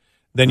 1.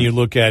 Then you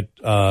look at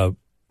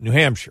New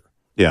Hampshire.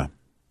 Yeah.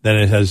 Then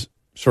it has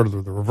sort of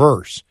the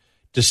reverse.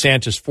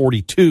 DeSantis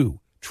 42,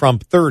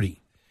 Trump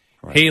 30,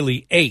 right.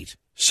 Haley 8,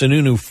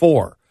 Sununu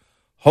 4,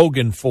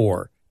 Hogan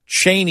 4,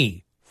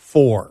 Cheney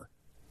 4,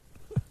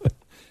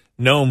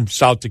 Nome,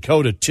 South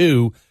Dakota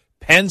 2,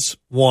 Pence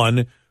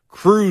 1,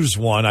 Cruz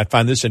 1. I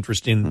find this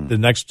interesting. The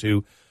next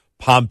 2,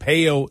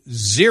 Pompeo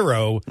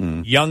 0,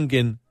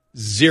 Youngkin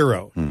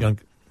 0.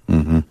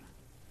 Mm-hmm.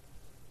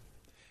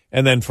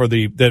 And then for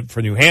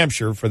New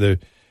Hampshire, for the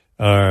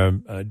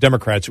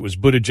Democrats, it was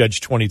Buttigieg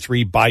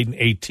 23, Biden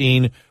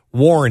 18,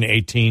 Warren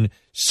 18,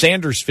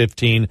 Sanders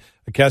 15,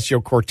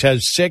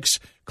 Ocasio-Cortez 6,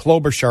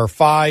 Klobuchar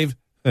 5,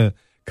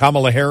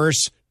 Kamala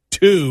Harris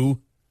 2,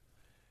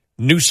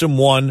 Newsom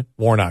 1,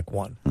 Warnock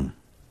 1.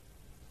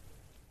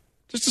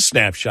 Just a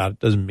snapshot. It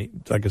doesn't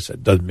mean, like I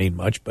said, doesn't mean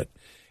much, but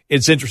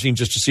it's interesting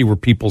just to see where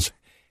people's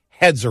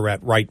heads are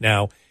at right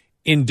now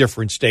in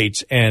different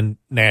states and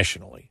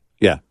nationally.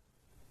 Yeah.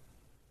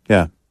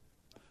 Yeah.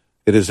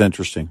 It is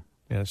interesting.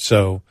 Yeah,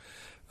 so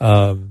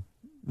not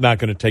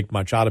going to take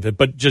much out of it.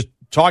 But just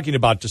talking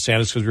about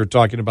DeSantis, because we were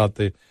talking about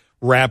the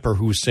rapper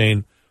who was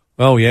saying,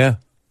 oh, yeah,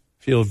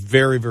 feel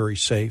very, very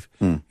safe.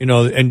 You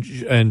know,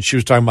 and she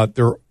was talking about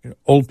there are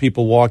old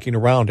people walking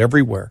around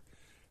everywhere.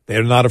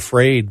 They're not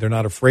afraid. They're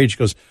not afraid. She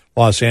goes,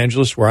 Los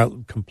Angeles, we're at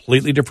a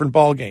completely different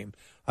ballgame.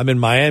 I'm in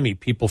Miami.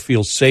 People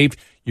feel safe.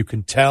 You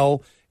can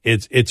tell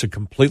it's a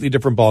completely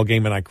different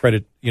ballgame, and I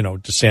credit, you know,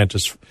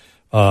 DeSantis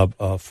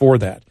for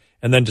that.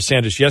 And then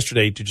DeSantis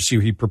yesterday, did you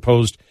see he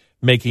proposed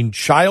making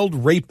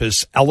child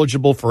rapists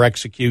eligible for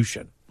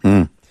execution?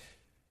 You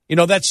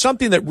know, that's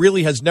something that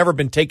really has never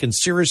been taken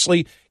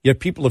seriously,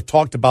 yet people have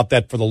talked about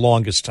that for the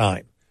longest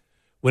time.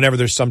 Whenever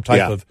there's some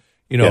type of,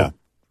 you know,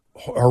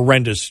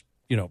 horrendous,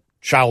 you know,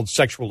 child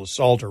sexual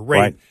assault or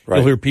rape,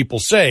 you'll hear people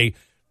say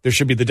there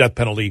should be the death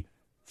penalty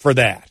for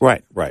that.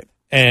 Right.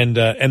 And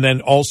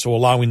then also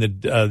allowing the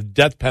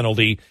death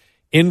penalty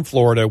in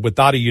Florida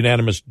without a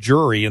unanimous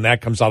jury, and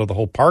that comes out of the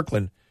whole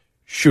Parkland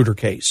shooter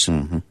case.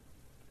 Mm-hmm.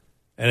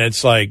 And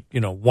it's like, you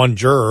know, one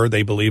juror,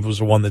 they believe, was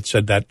the one that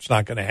said that's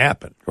not going to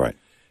happen. Right.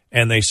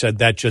 And they said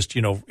that just,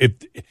 you know,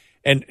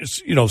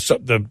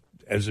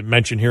 as I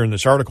mentioned here in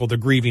this article, the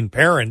grieving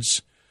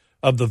parents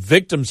of the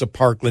victims of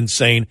Parkland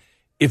saying,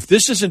 if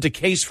this isn't a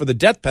case for the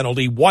death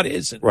penalty, what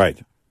isn't? Right.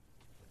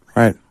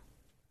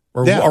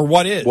 Or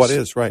what is? What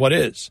is, right. What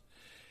is?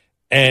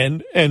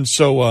 And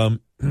so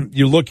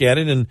you look at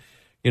it and,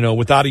 you know,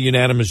 without a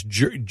unanimous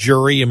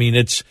jury, I mean,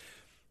 it's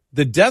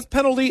the death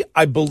penalty,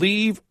 I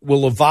believe,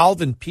 will evolve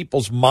in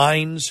people's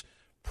minds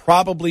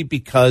probably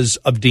because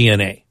of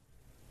DNA.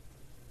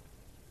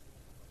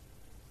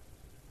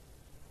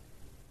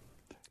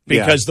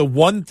 Because the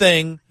one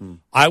thing,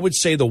 I would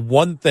say the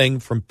one thing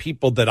from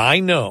people that I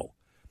know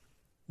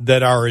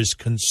that are as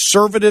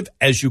conservative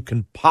as you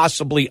can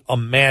possibly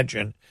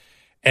imagine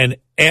and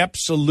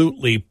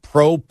absolutely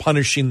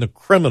pro-punishing the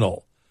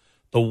criminal,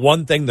 the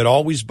one thing that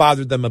always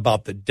bothered them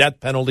about the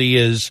death penalty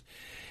is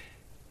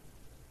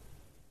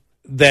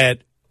that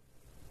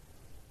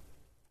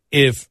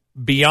if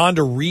beyond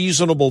a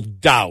reasonable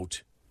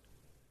doubt,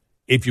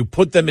 if you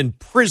put them in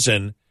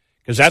prison,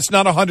 because that's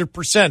not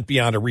 100%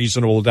 beyond a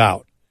reasonable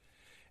doubt,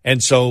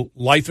 and so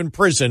life in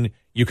prison,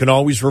 you can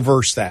always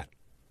reverse that.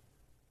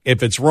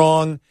 If it's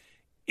wrong,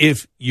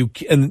 if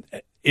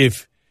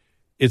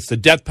it's the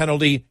death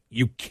penalty,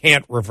 you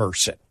can't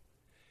reverse it.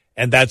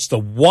 And that's the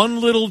one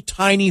little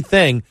tiny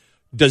thing.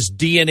 Does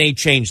DNA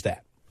change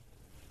that?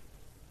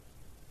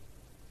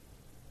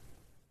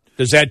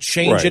 Does that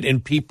change it in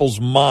people's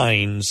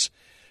minds?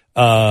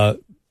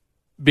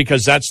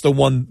 Because that's the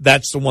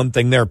one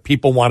thing there.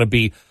 People want to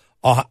be.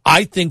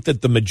 I think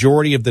that the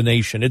majority of the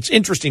nation. It's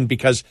interesting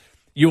because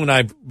you and I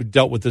have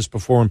dealt with this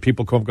before, when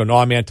people come and go, "No,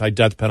 I'm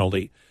anti-death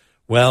penalty."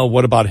 Well,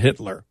 what about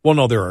Hitler? Well,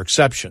 no, there are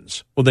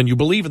exceptions. Well, then you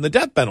believe in the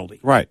death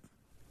penalty, right?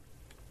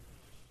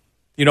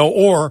 You know,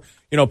 or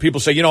you know, people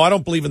say, you know, I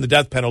don't believe in the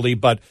death penalty,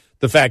 but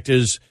the fact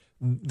is,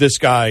 this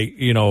guy,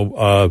 you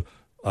know,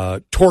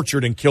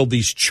 tortured and killed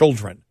these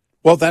children.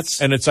 Well,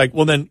 and it's like,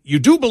 well, then you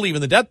do believe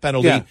in the death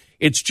penalty. Yeah.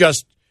 It's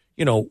just,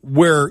 you know,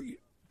 where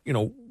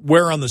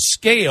on the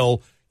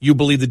scale you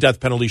believe the death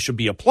penalty should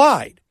be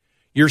applied.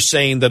 You're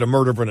saying that a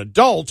murder of an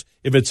adult,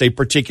 if it's a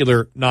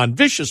particular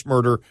non-vicious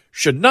murder,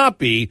 should not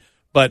be,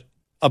 but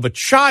of a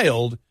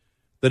child,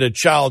 that a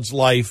child's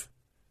life,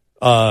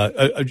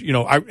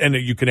 and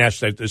you can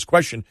ask this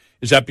question,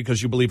 is that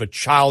because you believe a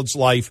child's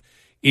life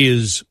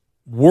is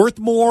worth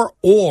more,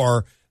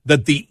 or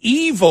that the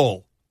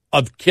evil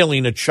of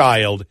killing a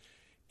child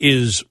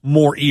is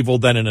more evil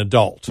than an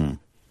adult?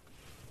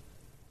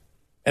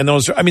 And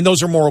those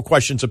are moral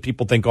questions that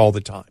people think all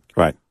the time.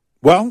 Right.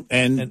 Well,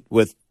 and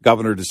with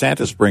Governor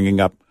DeSantis bringing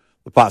up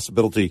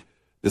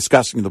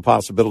discussing the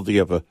possibility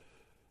of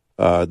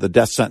the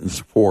death sentence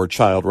for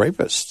child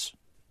rapists.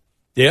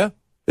 Yeah.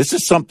 This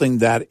is something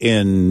that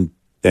in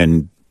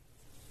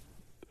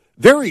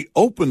very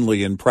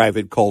openly in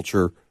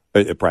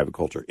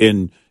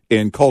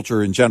in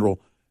culture in general,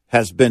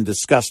 has been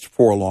discussed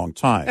for a long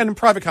time. And in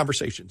private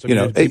conversations,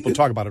 people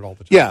talk about it all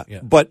the time. Yeah,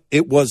 but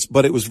it was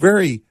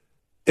very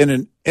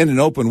in an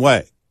open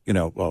way.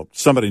 Well,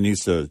 somebody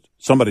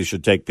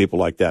should take people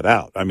like that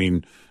out. I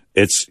mean,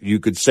 it's,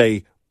 you could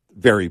say,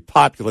 very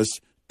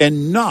populist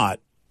and not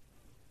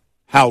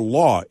how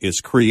law is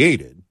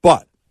created.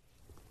 But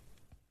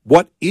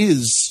what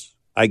is,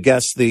 I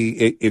guess,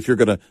 if you're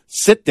going to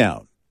sit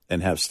down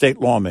and have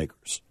state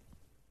lawmakers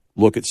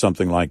look at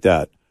something like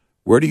that,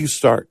 where do you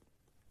start?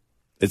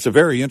 It's a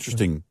very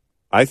interesting,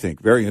 I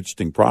think, very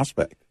interesting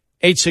prospect.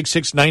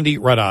 866-90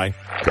 Red Eye.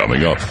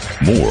 Coming up,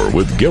 more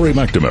with Gary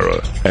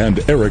McNamara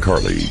and Eric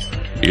Harley.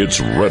 It's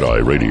Red Eye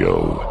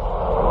Radio.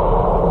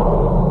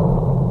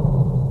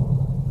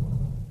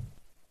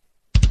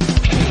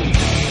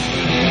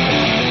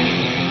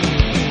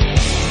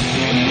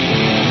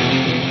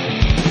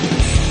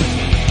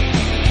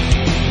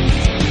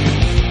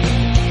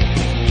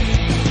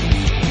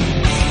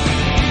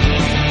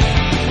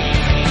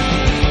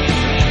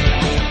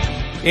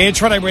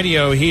 It's Red Eye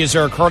Radio. He is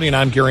Eric Harley, and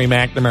I'm Gary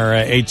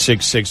McNamara,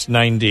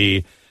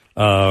 866-90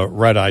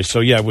 Red Eye. So,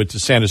 yeah, with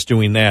DeSantis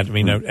doing that, I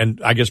mean, and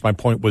I guess my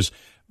point was,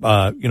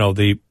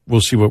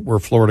 we'll see where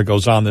Florida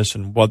goes on this,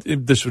 and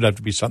this would have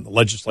to be something the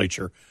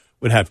legislature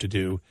would have to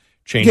do,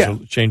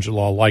 change the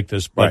law like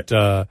this. But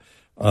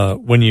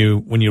when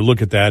you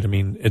look at that, I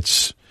mean,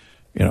 it's,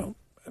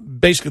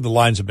 basically the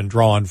lines have been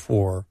drawn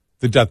for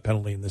the death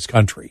penalty in this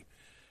country.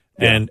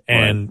 But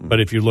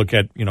if you look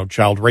at,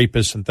 child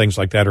rapists and things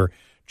like that, or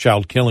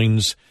child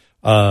killings,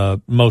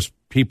 most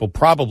people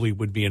probably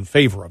would be in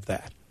favor of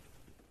that.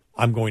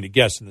 I'm going to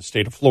guess in the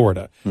state of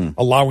Florida.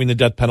 Allowing the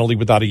death penalty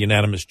without a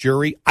unanimous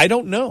jury, I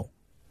don't know.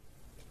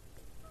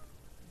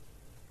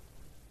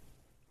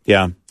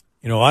 Yeah.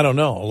 I don't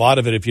know. A lot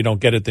of it, if you don't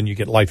get it, then you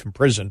get life in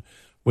prison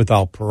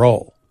without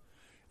parole.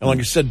 And like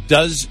I said,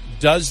 does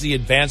the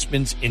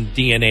advancements in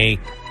DNA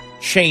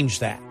change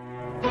that?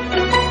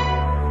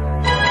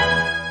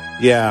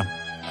 Yeah.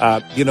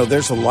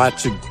 There's a lot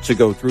to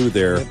go through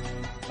there.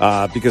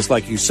 Because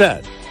like you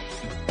said,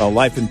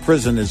 life in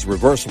prison is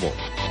reversible.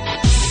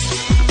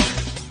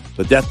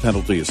 The death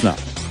penalty is not.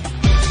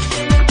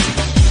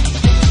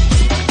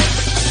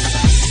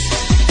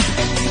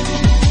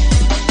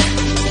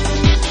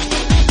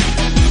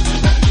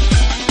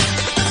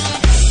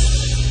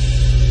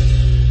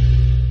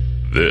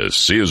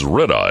 This is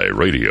Red Eye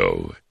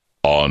Radio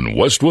on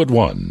Westwood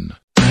One.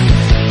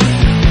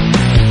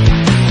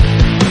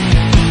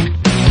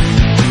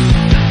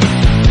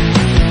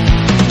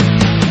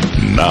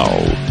 Now,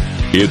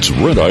 it's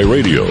Red Eye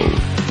Radio.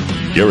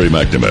 Gary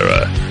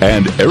McNamara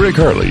and Eric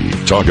Harley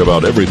talk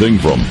about everything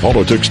from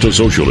politics to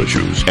social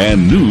issues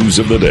and news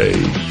of the day.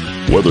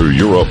 Whether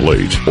you're up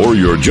late or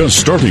you're just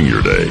starting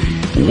your day,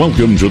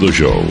 welcome to the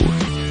show.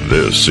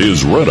 This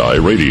is Red Eye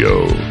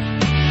Radio.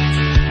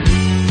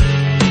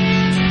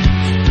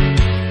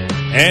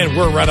 And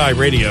we're Red Eye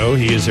Radio.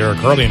 He is Eric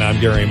Harley, and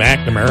I'm Gary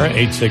McNamara,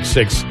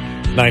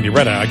 866-90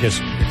 Red Eye. I guess,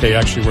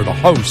 actually, we're the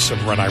hosts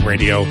of Red Eye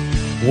Radio.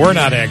 We're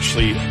not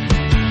actually...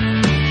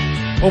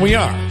 Well, we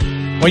are.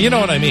 Well, you know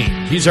what I mean.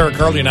 He's Eric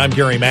Harley, and I'm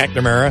Gary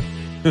McNamara.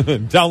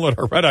 Download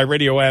our Red Eye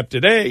Radio app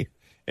today,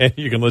 and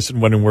you can listen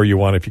when and where you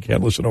want if you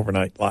can't listen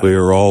overnight live. We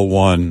are all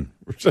one.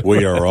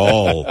 We are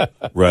all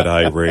Red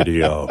Eye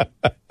Radio.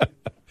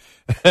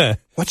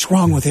 What's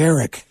wrong with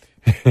Eric?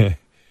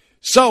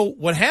 So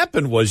what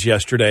happened was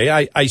yesterday,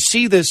 I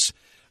see this.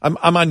 I'm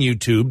on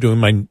YouTube doing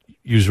my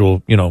usual,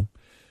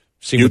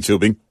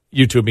 YouTubing.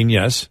 YouTubing,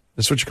 yes.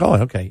 That's what you call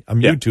it. Okay.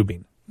 I'm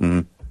YouTubing.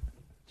 Mm-hmm.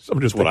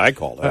 That's what I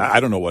call it. I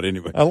don't know what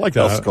anybody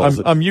else calls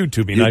it. I'm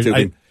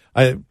YouTubing.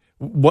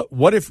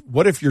 What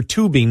if you're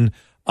tubing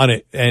on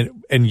it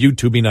and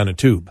YouTubing on a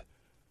tube?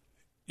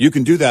 You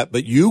can do that,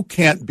 but you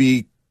can't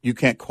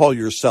call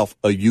yourself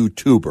a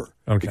YouTuber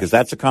because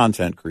that's a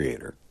content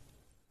creator.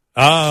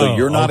 Oh, so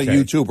you're not a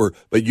YouTuber,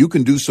 but you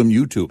can do some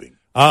YouTubing.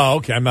 Oh,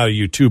 okay. I'm not a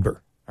YouTuber.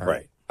 All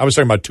right. I was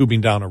talking about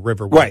tubing down a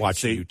river while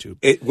watching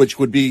YouTube. Which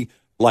would be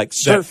like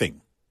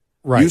surfing.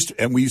 Right.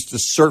 We used to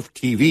surf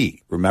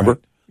TV, remember?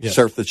 Right. Yes.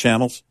 Surf the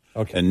channels.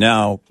 Okay. And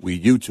now we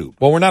YouTube.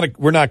 Well,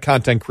 we're not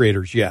content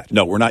creators yet.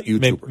 No, we're not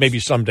YouTubers. Maybe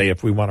someday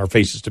if we want our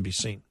faces to be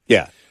seen.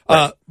 Yeah.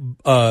 Right.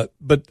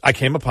 But I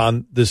came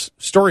upon this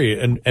story,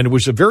 and it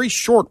was a very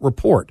short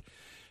report,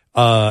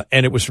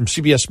 and it was from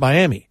CBS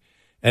Miami.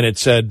 And it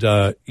said,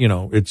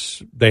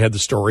 they had the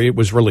story. It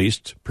was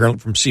released apparently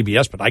from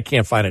CBS, but I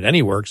can't find it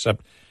anywhere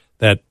except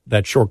that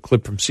short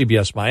clip from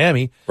CBS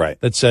Miami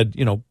that said,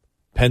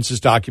 Pence's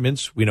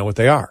documents, we know what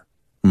they are.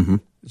 Mm-hmm.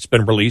 It's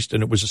been released,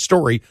 and it was a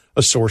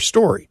source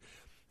story.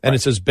 And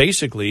it says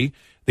basically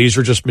these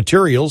are just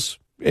materials,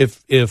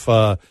 if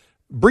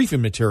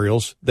briefing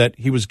materials that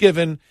he was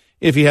given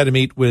if he had to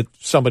meet with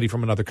somebody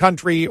from another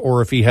country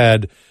or if he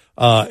had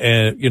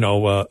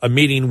a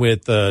meeting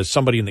with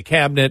somebody in the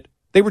cabinet.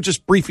 They were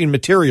just briefing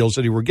materials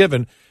that he were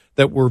given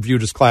that were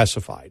viewed as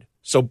classified.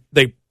 So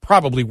they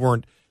probably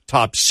weren't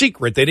top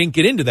secret. They didn't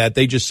get into that.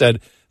 They just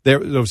said there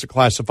was a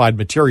classified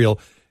material,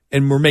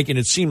 and we're making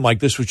it seem like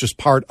this was just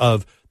part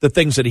of the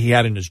things that he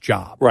had in his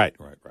job. Right.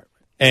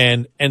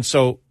 And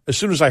so as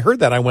soon as I heard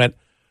that, I went,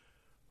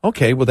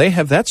 okay, well, they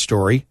have that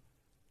story.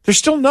 There's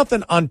still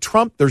nothing on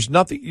Trump. There's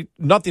nothing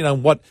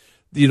on what,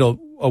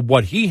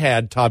 what he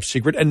had top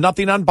secret, and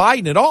nothing on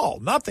Biden at all.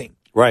 Nothing.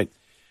 Right.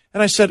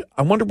 And I said,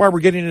 I wonder why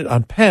we're getting it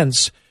on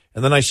Pence.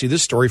 And then I see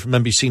this story from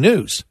NBC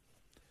News.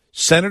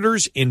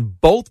 Senators in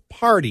both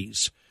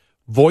parties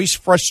voiced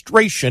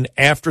frustration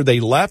after they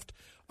left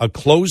a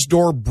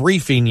closed-door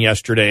briefing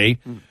Wednesday,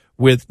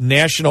 with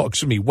National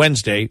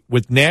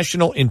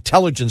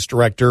Intelligence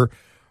Director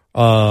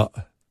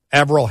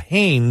Avril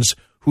Haines,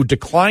 who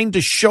declined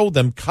to show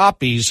them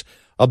copies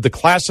of the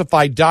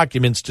classified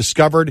documents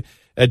discovered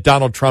at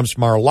Donald Trump's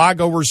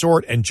Mar-a-Lago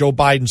resort and Joe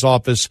Biden's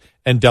office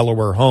and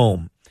Delaware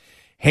home.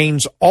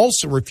 Haines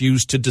also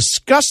refused to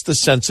discuss the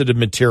sensitive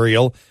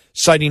material,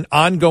 citing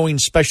ongoing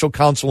special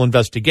counsel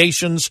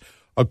investigations,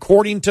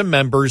 according to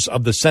members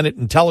of the Senate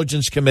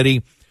Intelligence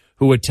Committee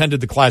who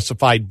attended the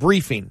classified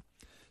briefing.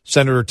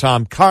 Senator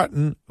Tom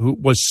Cotton, who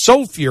was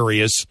so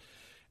furious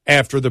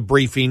after the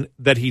briefing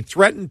that he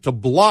threatened to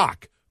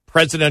block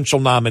presidential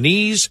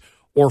nominees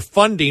or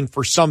funding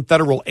for some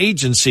federal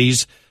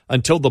agencies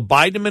until the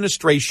Biden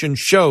administration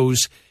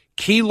shows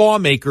key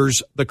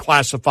lawmakers the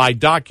classified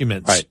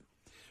documents. Right.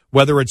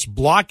 Whether it's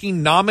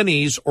blocking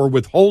nominees or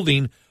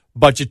withholding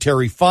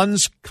budgetary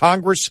funds,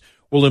 Congress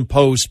will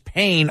impose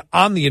pain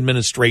on the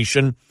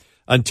administration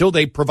until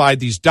they provide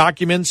these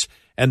documents,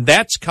 and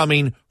that's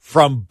coming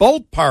from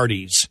both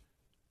parties,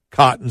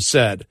 Cotton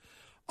said.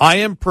 I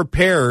am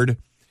prepared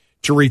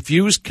to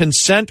refuse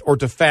consent or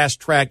to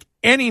fast-track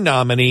any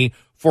nominee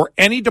for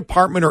any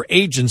department or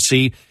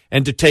agency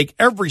and to take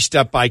every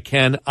step I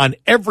can on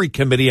every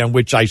committee on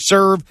which I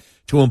serve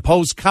to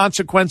impose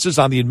consequences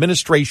on the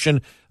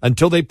administration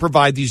until they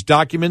provide these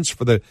documents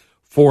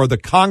for the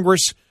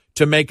Congress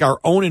to make our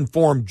own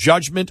informed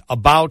judgment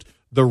about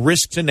the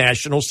risk to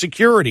national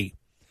security.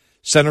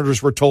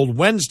 Senators were told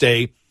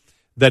Wednesday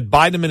that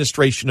Biden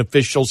administration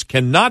officials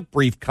cannot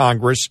brief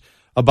Congress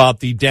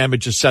about the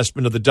damage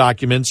assessment of the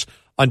documents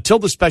until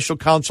the special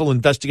counsel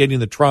investigating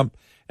the Trump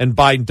and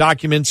Biden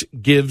documents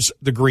gives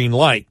the green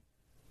light.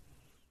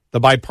 The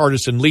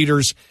bipartisan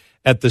leaders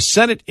at the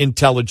Senate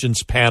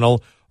Intelligence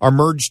Panel are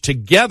merged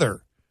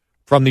together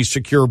from the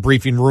secure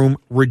briefing room,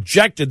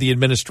 rejected the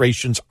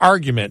administration's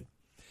argument.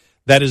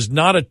 That is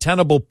not a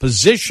tenable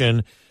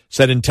position,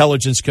 said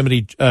Intelligence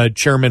Committee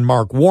Chairman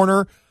Mark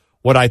Warner.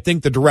 What I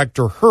think the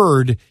director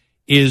heard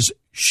is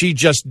she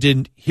just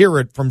didn't hear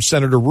it from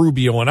Senator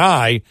Rubio and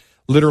I.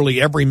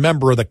 Literally every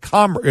member of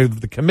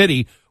the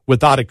committee,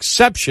 without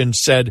exception,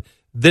 said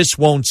this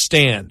won't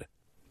stand.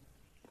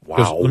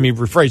 Wow. Let me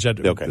rephrase that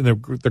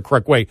in the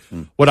correct way.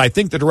 What I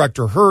think the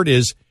director heard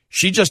is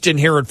she just didn't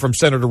hear it from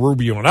Senator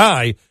Rubio and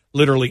I.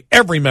 Literally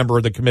every member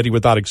of the committee,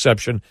 without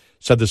exception,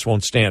 said this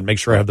won't stand. Make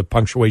sure I have the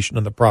punctuation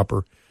in the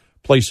proper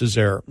places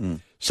there.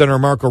 Senator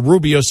Marco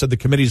Rubio said the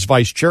committee's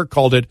vice chair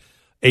called it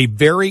a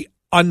very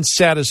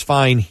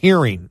unsatisfying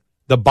hearing.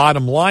 The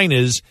bottom line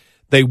is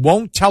they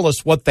won't tell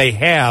us what they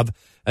have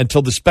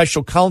until the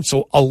special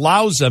counsel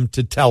allows them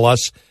to tell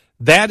us.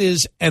 That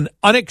is an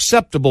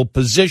unacceptable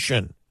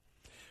position.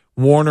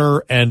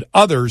 Warner and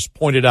others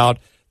pointed out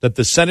that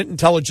the Senate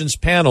Intelligence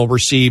Panel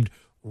received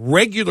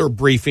regular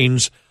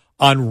briefings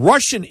on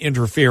Russian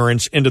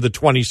interference into the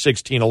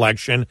 2016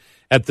 election.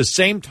 At the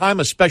same time,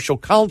 a special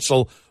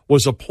counsel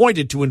was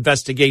appointed to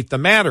investigate the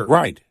matter.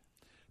 Right.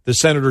 The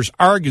senators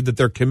argued that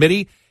their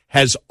committee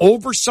has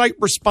oversight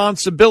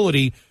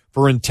responsibility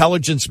for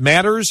intelligence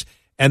matters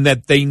and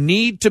that they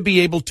need to be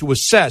able to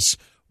assess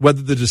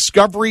whether the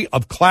discovery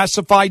of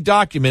classified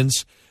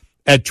documents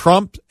at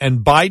Trump and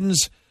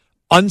Biden's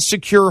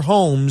unsecure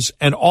homes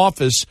and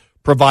office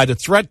provide a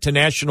threat to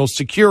national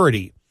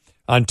security.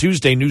 On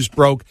Tuesday, news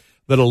broke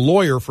that a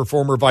lawyer for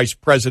former Vice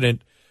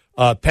President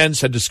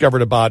Pence had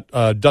discovered about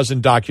a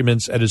dozen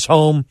documents at his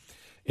home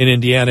in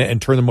Indiana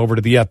and turned them over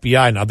to the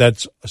FBI. Now,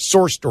 that's a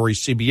source story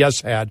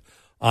CBS had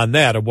on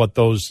that of what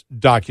those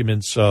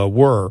documents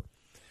were.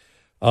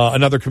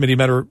 Another committee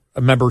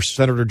member,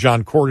 Senator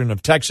John Cornyn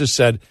of Texas,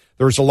 said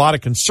there was a lot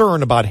of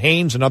concern about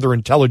Haines and other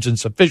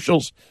intelligence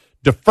officials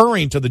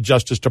deferring to the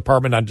Justice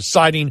Department on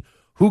deciding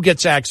who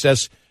gets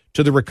access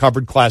to the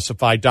recovered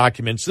classified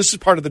documents. This is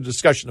part of the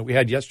discussion that we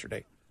had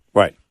yesterday.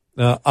 Right.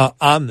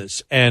 On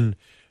this. And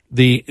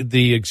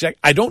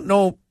I don't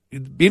know,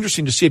 it'd be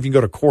interesting to see if you can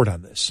go to court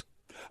on this.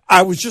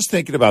 I was just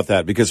thinking about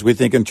that because we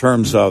think in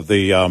terms of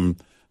the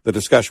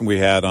discussion we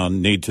had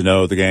on need to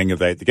know the Gang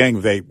of Eight. The Gang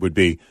of Eight would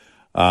be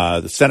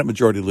the Senate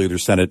Majority Leader,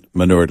 Senate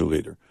Minority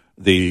Leader,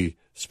 the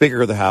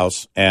Speaker of the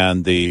House,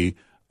 and the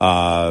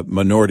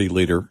Minority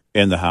Leader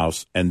in the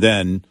House, and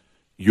then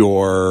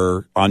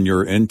on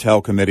your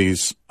intel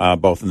committees,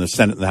 both in the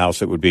Senate and the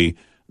House, it would be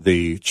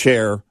the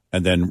chair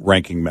and then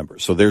ranking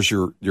members. So there's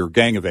your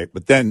Gang of Eight.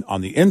 But then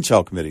on the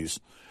intel committees,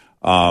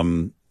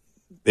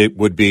 it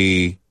would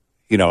be,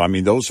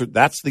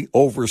 that's the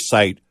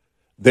oversight.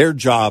 Their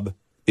job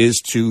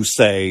is to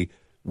say,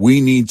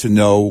 we need to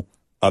know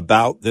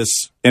about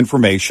this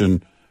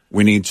information.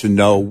 We need to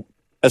know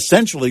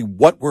essentially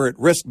what we're at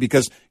risk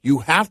because you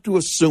have to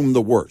assume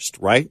the worst,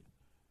 right?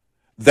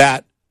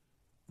 that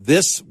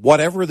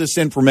whatever this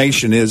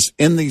information is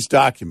in these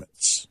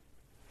documents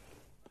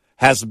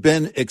has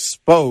been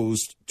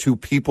exposed to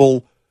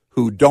people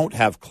who don't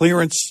have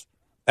clearance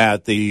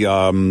at the,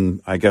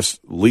 I guess,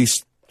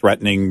 least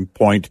threatening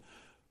point,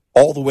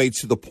 all the way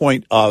to the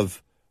point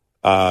of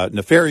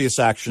nefarious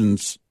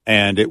actions,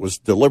 and it was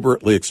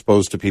deliberately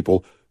exposed to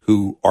people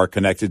who are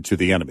connected to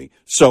the enemy.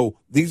 So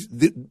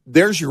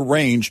there's your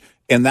range,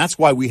 and that's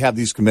why we have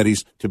these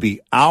committees to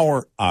be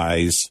our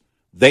eyes.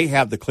 They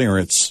have the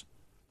clearance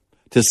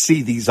to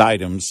see these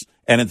items,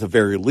 and at the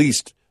very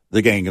least,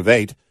 the Gang of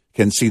Eight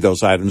can see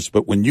those items.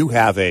 But when you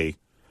have a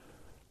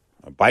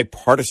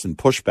bipartisan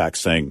pushback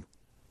saying,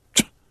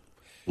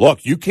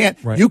 look, you can't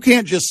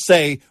just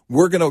say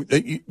we're going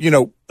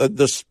to,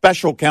 the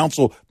special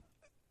counsel,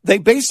 they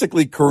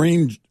basically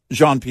Karine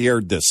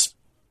Jean-Pierre this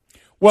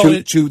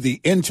to the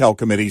intel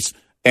committees,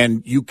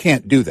 and you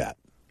can't do that.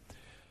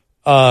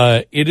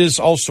 It is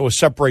also a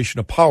separation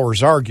of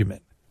powers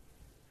argument.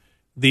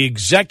 The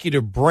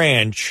executive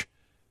branch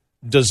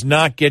does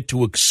not get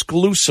to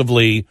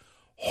exclusively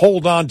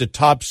hold on to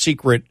top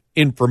secret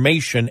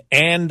information,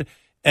 and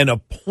an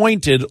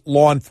appointed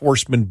law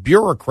enforcement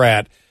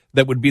bureaucrat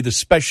that would be the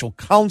special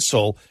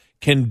counsel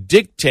can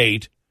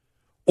dictate,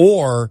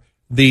 or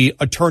the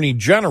attorney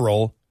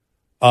general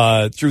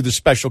through the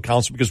special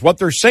counsel, because what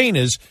they're saying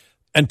is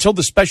until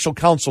the special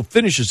counsel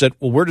finishes it,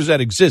 well, where does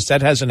that exist?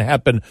 That hasn't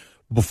happened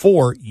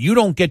before. You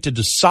don't get to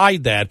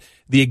decide that.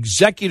 The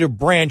executive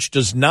branch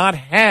does not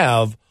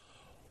have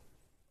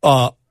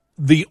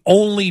the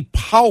only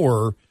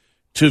power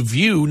to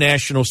view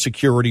national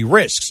security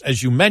risks.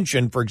 As you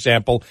mentioned, for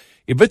example,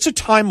 if it's a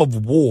time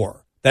of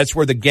war, that's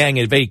where the Gang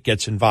of Eight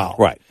gets involved.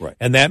 Right.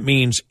 And that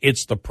means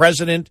it's the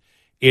president,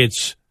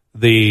 it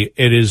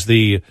is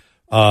the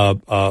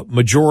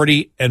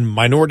majority and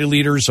minority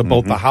leaders of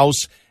both the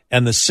House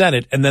and the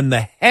Senate, and then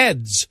the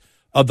heads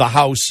of the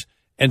House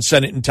and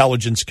Senate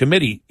Intelligence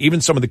Committee.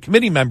 Even some of the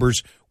committee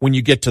members, when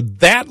you get to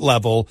that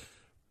level,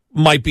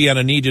 might be on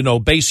a need-to-know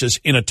basis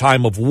in a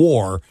time of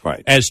war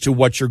as to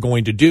what you're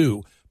going to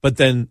do. But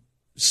then,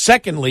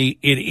 secondly,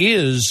 it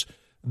is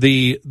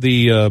the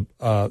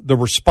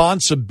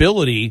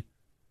responsibility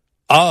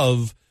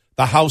of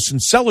the House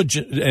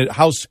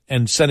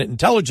and Senate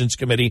Intelligence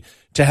Committee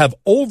to have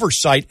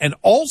oversight, and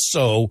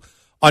also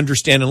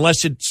understand,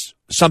 unless it's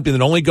something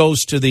that only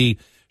goes to the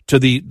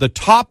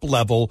top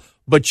level,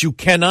 but you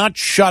cannot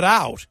shut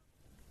out.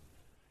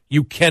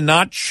 You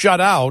cannot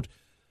shut out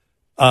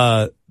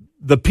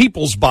the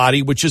people's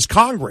body, which is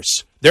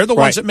Congress. They're the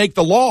ones that make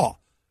the law.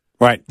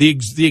 Right.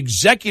 The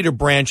executive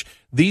branch,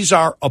 these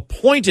are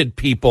appointed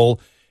people,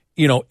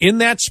 in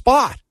that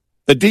spot.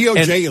 The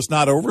DOJ is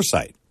not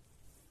oversight.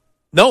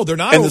 No, they're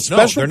not. And the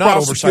special they're not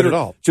oversight at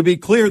all. To be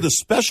clear, the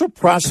special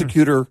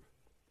prosecutor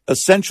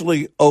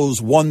essentially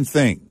owes one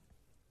thing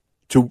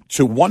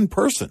to one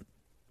person,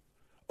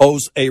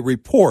 owes a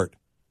report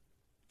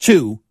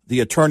to the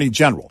Attorney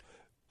General,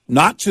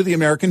 not to the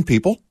American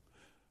people,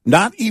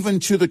 not even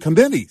to the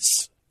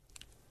committees.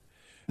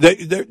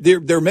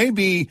 There may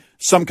be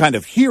some kind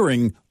of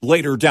hearing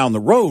later down the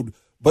road,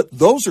 but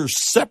those are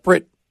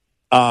separate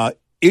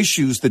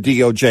issues the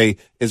DOJ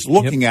is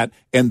looking at,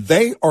 and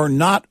they are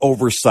not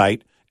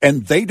oversight,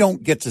 and they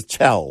don't get to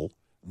tell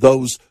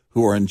those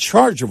who are in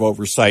charge of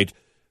oversight,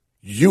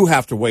 you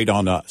have to wait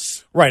on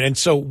us. Right, and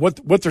so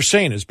what they're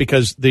saying is,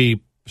 because the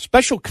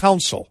special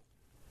counsel,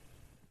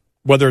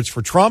 whether it's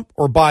for Trump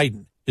or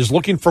Biden, is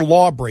looking for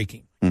law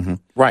breaking. Mm-hmm.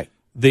 Right.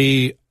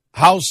 The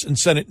House and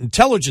Senate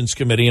Intelligence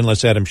Committee,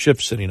 unless Adam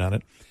Schiff's sitting on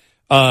it,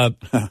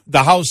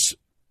 the House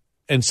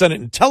and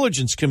Senate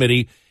Intelligence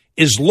Committee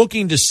is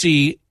looking to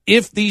see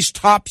if these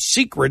top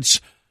secrets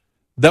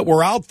that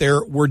were out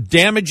there were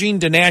damaging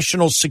to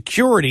national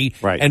security,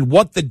 and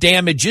what the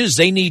damage is.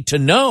 They need to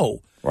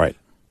know. Right.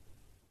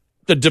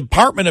 The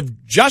Department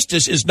of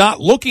Justice is not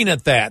looking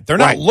at that. They're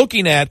not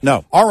looking at,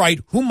 all right,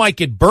 who might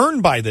get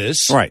burned by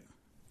this? Right.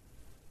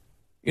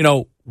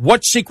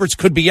 What secrets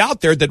could be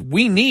out there that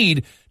we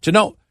need to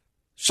know?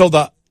 So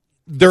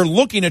they're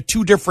looking at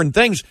two different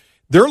things.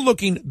 They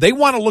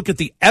want to look at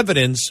the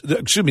evidence.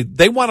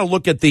 They want to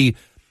look at the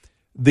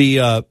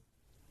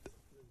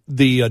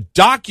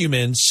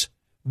documents.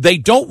 They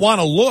don't want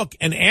to look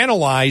and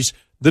analyze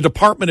the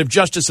Department of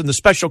Justice and the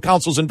special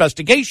counsel's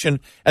investigation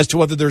as to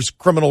whether there's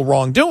criminal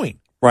wrongdoing.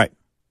 Right.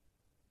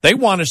 They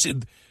want to see,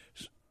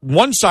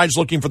 one side's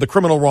looking for the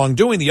criminal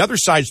wrongdoing, the other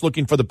side's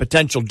looking for the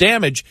potential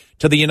damage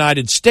to the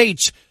United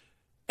States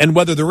and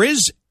whether there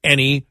is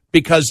any,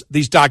 because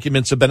these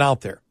documents have been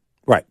out there.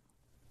 Right.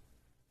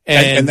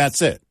 And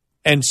that's it.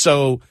 And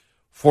so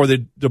for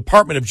the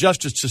Department of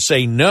Justice to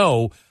say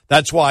no,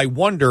 that's why I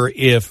wonder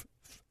if,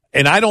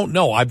 and I don't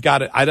know, I'd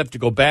have to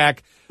go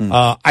back.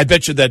 I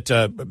bet you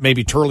that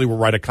maybe Turley will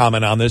write a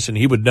comment on this, and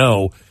he would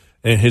know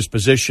in his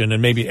position,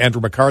 and maybe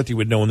Andrew McCarthy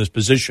would know in this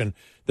position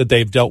that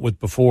they've dealt with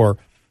before,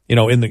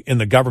 in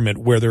the government,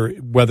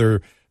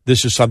 whether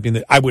this is something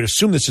that I would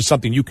assume this is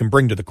something you can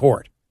bring to the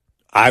court.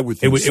 I would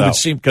think so. It would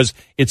seem, because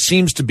it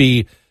seems to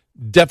be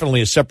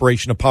definitely a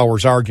separation of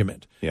powers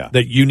argument. Yeah.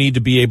 That you need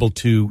to be able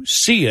to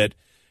see it,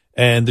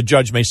 and the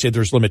judge may say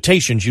there's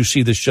limitations. You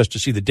see this just to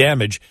see the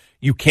damage.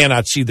 You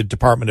cannot see the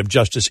Department of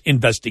Justice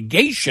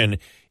investigation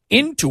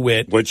into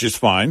it. Which is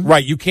fine.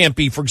 Right. You can't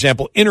be, for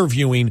example,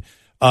 interviewing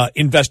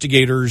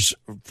investigators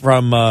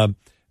from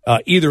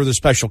either of the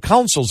special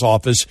counsel's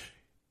office.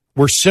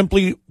 We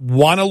simply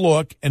want to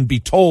look and be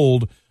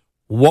told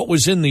what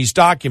was in these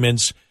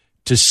documents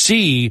to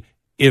see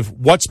if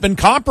what's been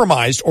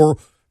compromised or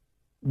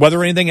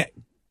whether anything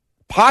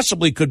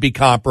possibly could be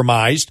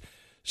compromised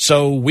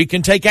so we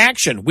can take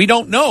action. We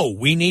don't know.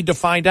 We need to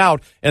find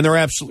out. And they're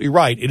absolutely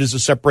right. It is a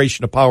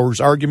separation of powers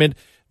argument.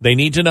 They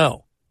need to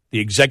know. The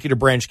executive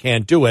branch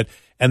can't do it.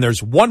 And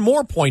there's one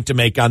more point to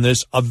make on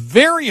this, a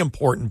very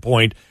important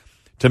point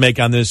to make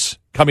on this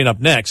coming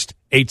up next,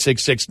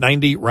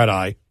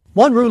 866-90-RED-EYE.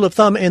 One rule of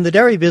thumb in the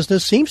dairy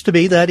business seems to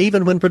be that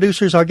even when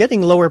producers are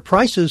getting lower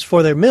prices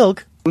for their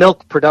milk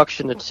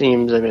production, it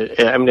seems,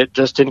 it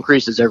just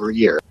increases every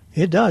year.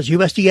 It does.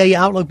 USDA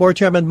Outlook Board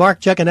Chairman Mark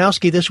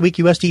Jekanowski this week,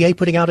 USDA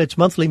putting out its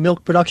monthly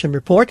milk production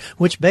report,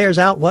 which bears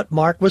out what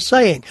Mark was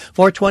saying.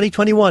 For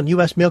 2021,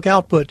 U.S. milk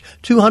output,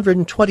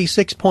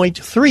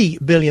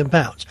 226.3 billion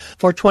pounds.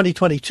 For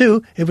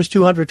 2022, it was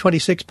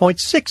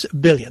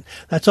 226.6 billion.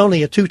 That's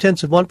only a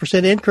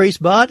 0.2% increase,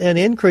 but an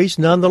increase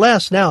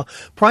nonetheless. Now,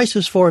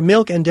 prices for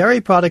milk and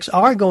dairy products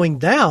are going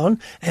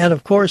down, and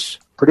of course,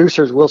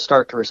 producers will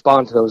start to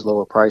respond to those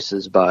lower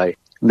prices by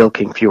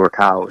milking fewer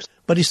cows.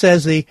 But he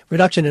says the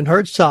reduction in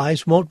herd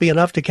size won't be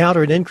enough to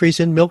counter an increase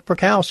in milk per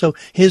cow. So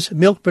his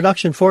milk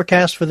production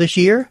forecast for this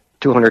year?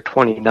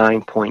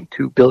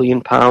 229.2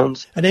 billion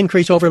pounds. An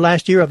increase over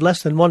last year of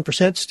less than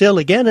 1%. Still,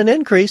 again, an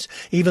increase,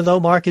 even though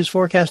Mark is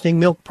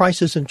forecasting milk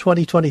prices in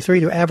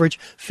 2023 to average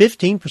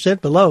 15%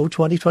 below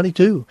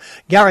 2022.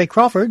 Gary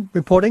Crawford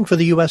reporting for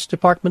the U.S.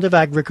 Department of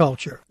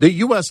Agriculture.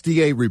 The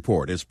USDA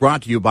report is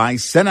brought to you by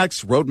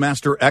Cenex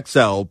Roadmaster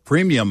XL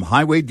Premium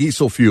Highway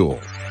Diesel Fuel.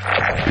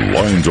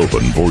 Lines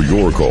open for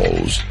your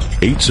calls.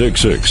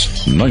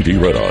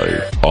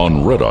 866-90-RED-EYE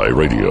on Red Eye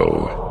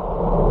Radio.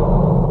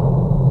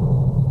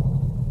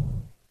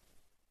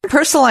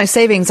 Personalized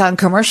savings on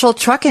commercial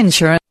truck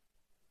insurance.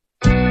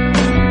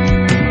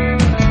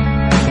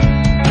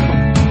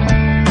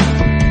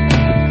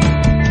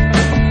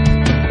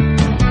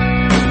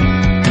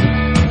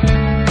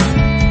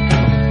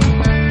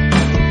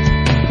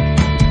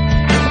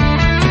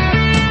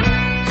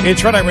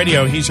 It's Red Eye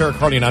Radio. He's Eric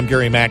Harley, and I'm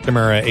Gary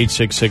McNamara,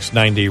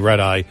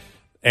 866-90-RED-EYE.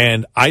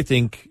 And I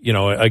think,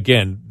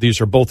 again,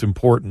 these are both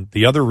important.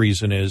 The other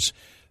reason is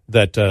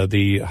that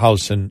the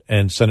House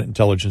and Senate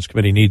Intelligence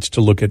Committee needs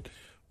to look at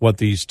what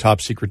these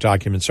top secret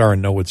documents are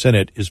and know what's in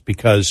it, is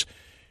because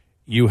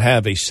you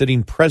have a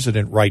sitting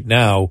president right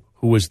now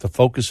who is the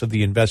focus of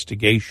the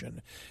investigation.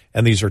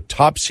 And these are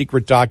top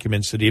secret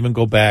documents that even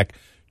go back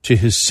to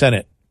his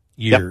Senate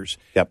years.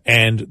 Yep.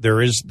 And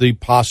there is the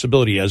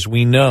possibility, as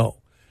we know,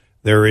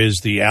 there is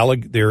the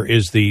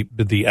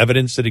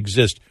evidence that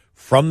exists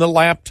from the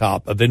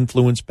laptop of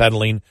influence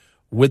peddling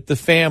with the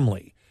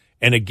family.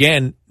 And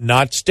again,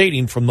 not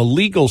stating from the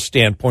legal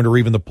standpoint or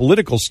even the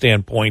political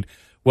standpoint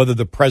whether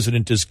the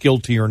president is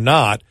guilty or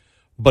not,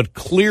 but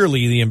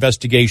clearly the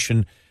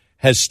investigation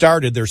has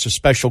started. There's a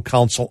special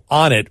counsel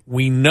on it.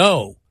 We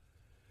know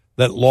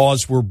that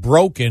laws were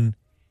broken.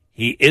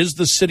 He is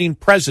the sitting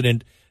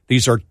president.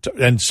 These are,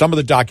 and some of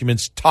the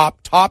documents,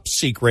 top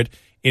secret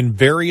in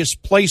various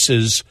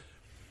places.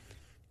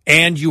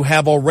 And you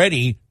have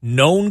already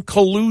known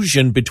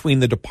collusion between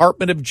the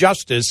Department of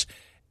Justice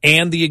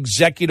and the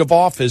executive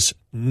office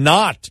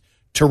not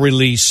to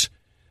release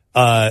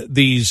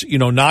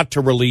not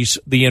to release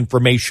the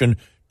information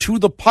to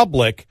the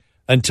public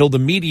until the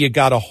media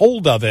got a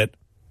hold of it.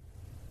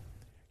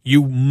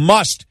 You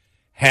must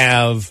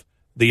have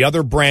the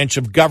other branch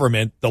of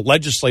government, the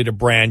legislative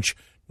branch,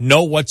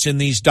 know what's in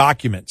these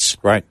documents.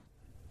 Right.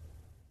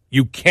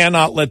 You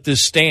cannot let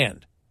this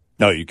stand.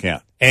 No, you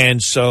can't.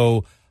 And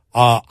so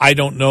I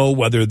don't know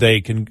whether they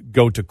can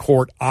go to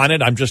court on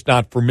it. I'm just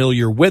not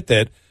familiar with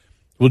it.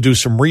 We'll do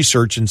some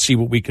research and see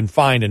what we can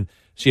find and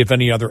see if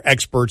any other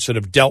experts that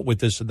have dealt with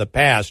this in the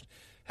past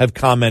have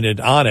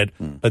commented on it.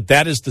 But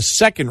that is the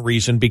second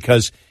reason,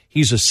 because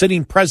he's a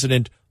sitting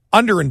president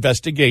under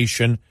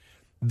investigation.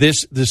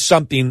 This is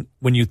something,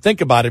 when you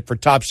think about it, for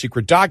top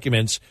secret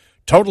documents,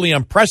 totally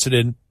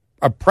unprecedented,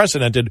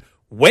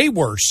 way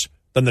worse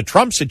than the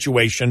Trump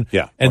situation,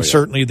 and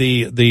certainly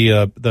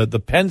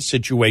the Pence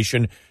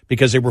situation,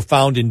 because they were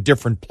found in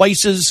different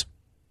places,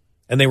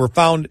 and they were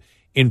found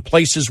in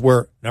places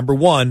where, number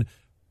one,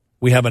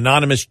 we have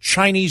anonymous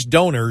Chinese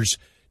donors,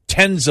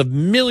 tens of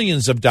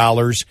millions of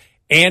dollars,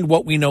 and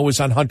what we know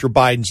is on Hunter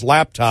Biden's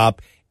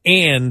laptop,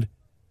 and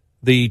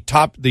the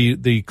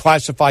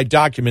classified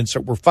documents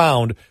that were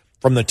found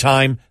from the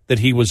time that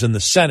he was in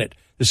the Senate.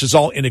 This is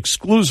all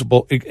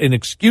inexcusable,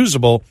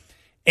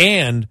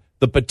 and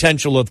the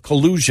potential of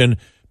collusion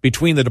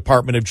between the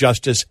Department of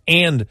Justice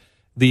and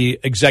the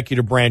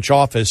executive branch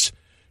office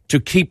to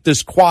keep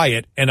this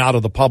quiet and out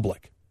of the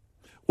public.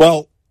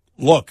 Well,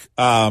 look,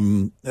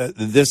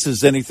 this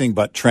is anything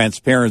but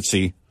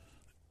transparency.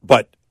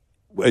 But,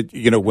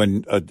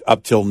 when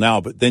up till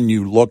now, but then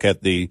you look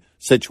at the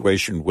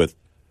situation with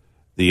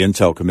the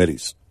Intel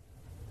committees.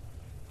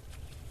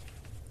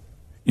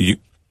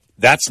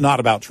 That's not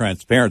about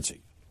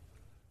transparency.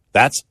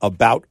 That's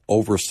about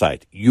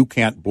oversight. You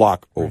can't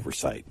block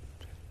oversight.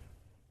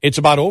 It's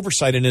about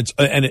oversight, and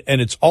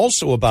it's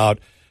also about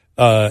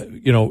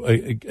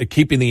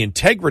keeping the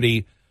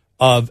integrity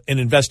of an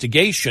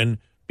investigation,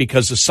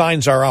 because the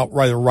signs are out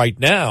right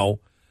now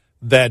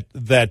that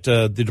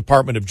the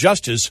Department of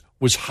Justice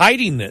was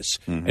hiding this.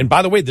 Mm-hmm. And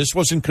by the way, this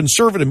wasn't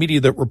conservative media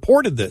that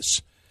reported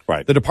this.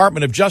 Right. The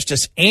Department of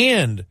Justice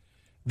and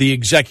the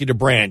executive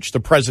branch, the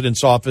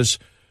president's office,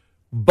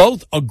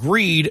 both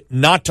agreed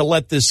not to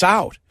let this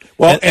out.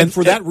 Well, and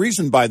for that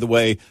reason, by the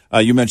way,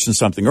 you mentioned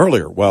something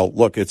earlier. Well,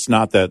 look, it's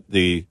not that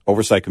the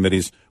oversight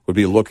committees would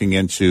be looking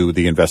into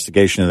the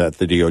investigation that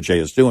the DOJ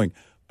is doing,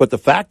 but the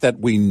fact that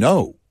we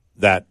know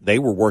that they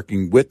were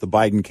working with the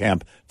Biden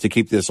camp to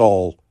keep this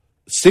all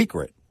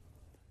secret,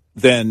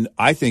 then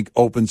I think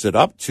opens it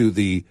up to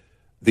the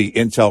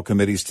Intel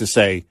committees to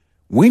say,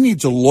 we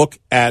need to look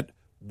at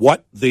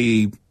what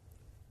the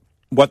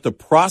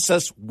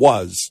process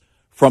was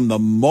from the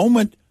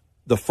moment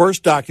the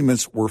first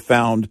documents were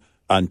found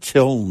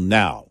until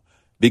now.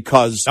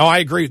 Because I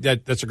agree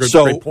that's a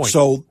great point.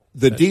 So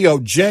the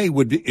DOJ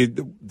would be,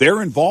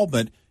 their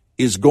involvement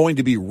is going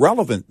to be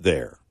relevant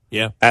there.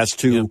 Yeah. As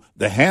to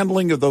the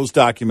handling of those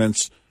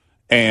documents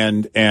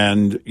and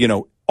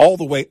all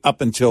the way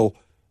up until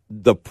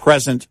the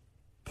present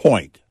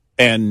point.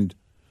 And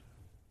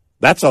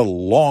that's a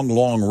long,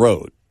 long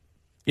road.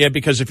 Yeah,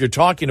 because if you're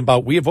talking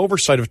about, we have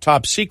oversight of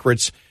top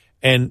secrets,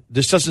 and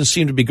this doesn't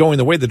seem to be going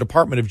the way the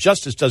Department of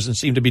Justice doesn't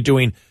seem to be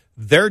doing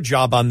their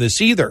job on this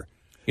either.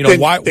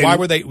 Why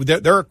were they?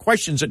 There are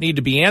questions that need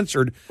to be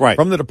answered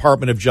from the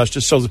Department of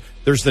Justice. So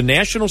there's the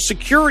national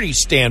security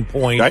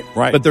standpoint,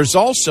 right. But there's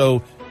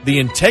also the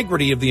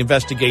integrity of the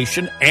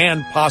investigation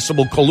and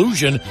possible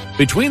collusion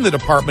between the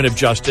Department of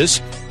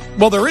Justice.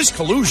 Well, there is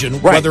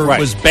collusion. Whether it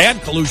was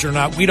bad collusion or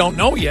not, we don't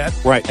know yet.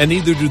 Right. And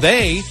neither do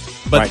they.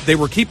 But they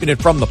were keeping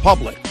it from the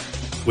public,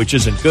 which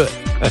isn't good.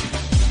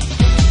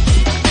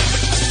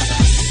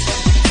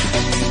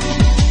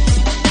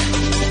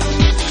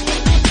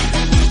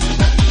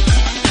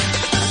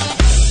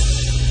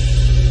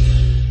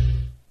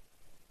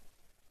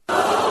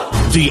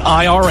 The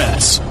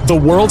IRS, the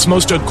world's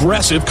most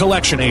aggressive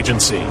collection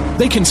agency.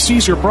 They can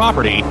seize your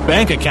property,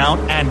 bank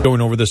account, and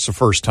going over this the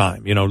first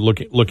time.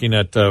 Looking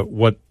at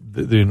what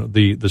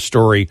the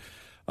story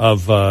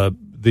of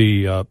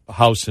the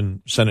House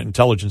and Senate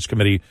Intelligence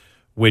Committee,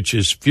 which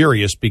is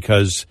furious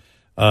because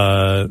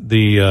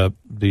the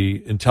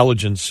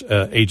intelligence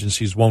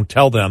agencies won't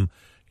tell them,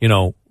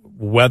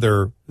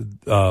 whether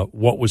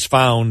what was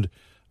found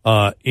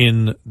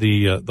in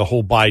the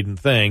whole Biden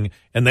thing,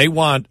 and they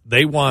want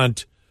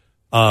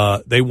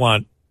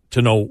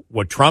to know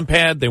what Trump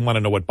had, they want to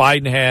know what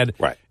Biden had,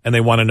 and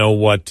they want to know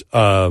what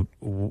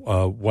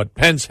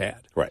Pence had,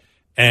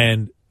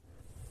 and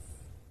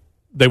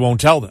they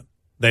won't tell them.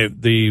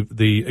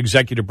 The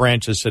executive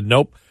branch has said,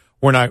 nope,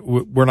 we're not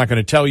going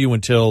to tell you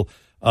until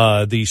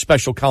the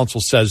special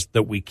counsel says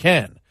that we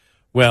can.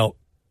 Well,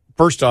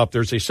 first off,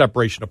 there's a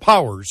separation of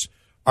powers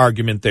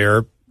argument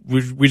there.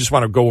 We just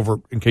want to go over,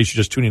 in case you're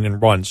just tuning in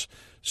once,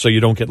 so you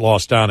don't get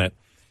lost on it.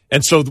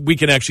 And so we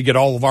can actually get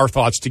all of our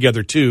thoughts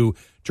together, too,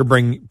 to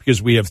bring,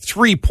 because we have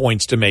 3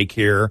 points to make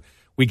here.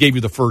 We gave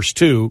you the first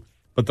two,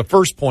 but the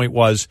first point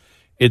was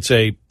it's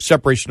a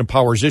separation of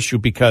powers issue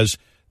because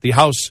the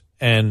House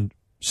and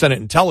Senate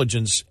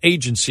Intelligence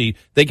Agency,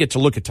 they get to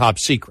look at top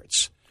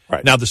secrets.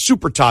 Right. Now, the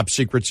super top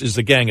secrets is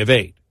the Gang of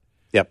Eight,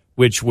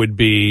 which would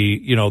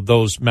be,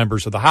 those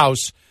members of the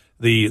House,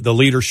 the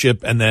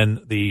leadership, and then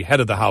the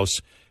head of the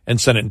House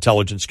and Senate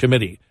Intelligence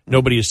Committee.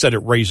 Nobody has said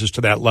it raises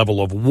to that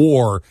level of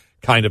war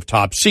kind of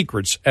top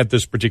secrets at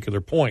this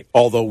particular point.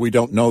 Although we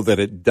don't know that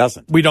it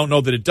doesn't. We don't know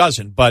that it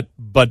doesn't, but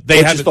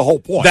they have the whole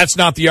point. That's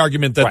not the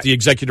argument that the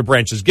executive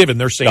branch has given.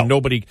 They're saying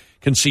nobody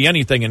can see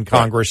anything in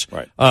Congress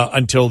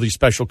until the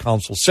special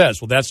counsel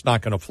says. Well, that's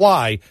not going to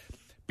fly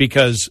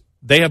because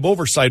they have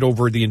oversight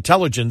over the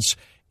intelligence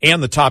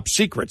and the top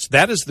secrets.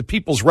 That is the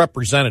people's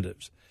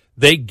representatives.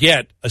 They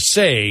get a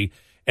say,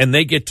 and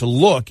they get to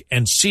look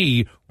and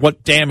see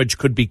what damage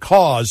could be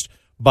caused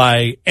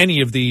by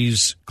any of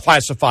these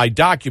classified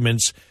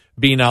documents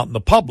being out in the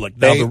public.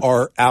 Now, they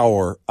are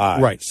our eyes.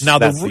 Right. Now,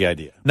 that's the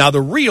idea. Now,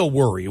 the real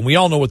worry, and we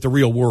all know what the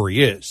real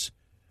worry is.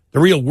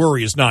 The real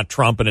worry is not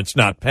Trump and it's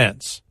not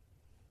Pence.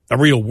 The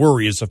real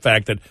worry is the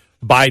fact that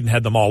Biden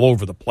had them all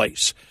over the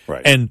place.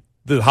 Right. And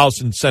the House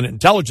and Senate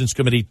Intelligence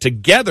Committee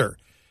together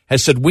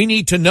has said, we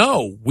need to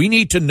know. We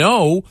need to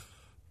know,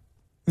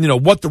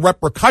 what the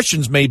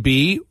repercussions may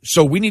be.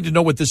 So we need to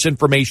know what this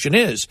information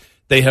is.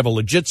 They have a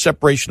legit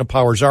separation of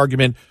powers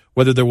argument.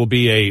 Whether there will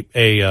be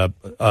a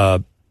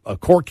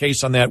court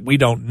case on that, we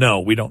don't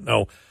know. We don't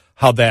know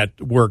how that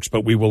works,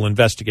 but we will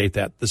investigate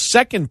that. The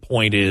second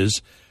point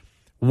is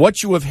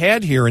what you have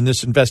had here in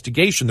this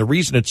investigation. The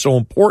reason it's so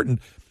important,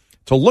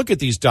 to look at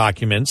these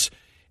documents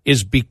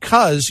is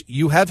because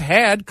you have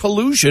had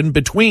collusion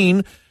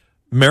between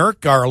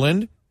Merrick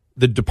Garland,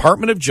 the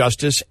Department of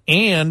Justice,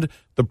 and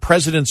the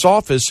president's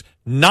office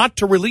not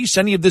to release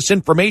any of this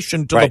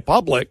information to the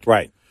public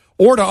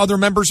or to other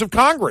members of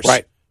Congress.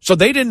 So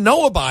they didn't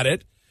know about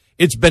it.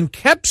 It's been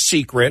kept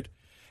secret.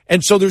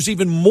 And so there's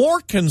even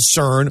more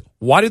concern.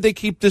 Why did they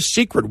keep this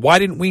secret? Why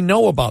didn't we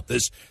know about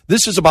this?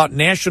 This is about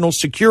national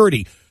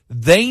security.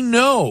 They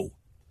know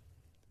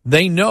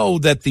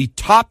that the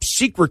top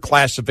secret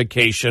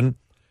classification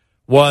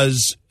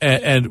was,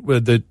 and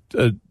the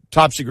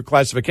top secret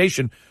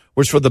classification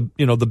was for the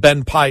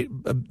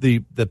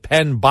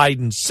Penn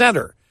Biden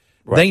Center.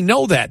 They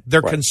know that.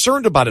 They're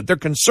concerned about it. They're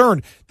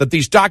concerned that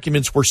these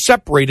documents were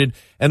separated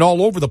and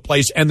all over the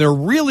place, and they're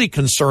really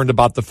concerned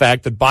about the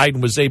fact that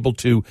Biden was able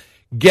to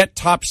get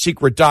top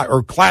secret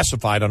or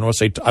classified, I don't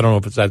know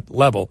if it's that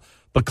level,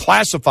 but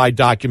classified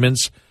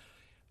documents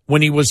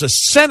when he was a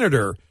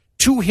senator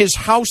to his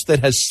house that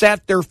has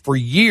sat there for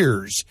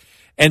years.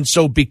 And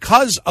so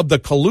because of the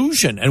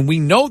collusion, and we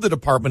know the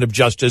Department of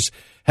Justice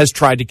has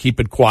tried to keep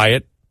it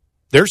quiet,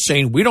 they're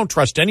saying we don't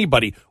trust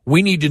anybody.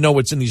 We need to know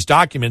what's in these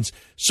documents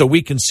so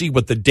we can see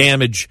what the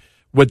damage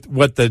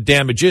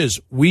is.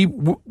 We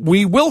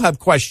will have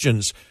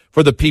questions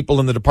for the people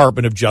in the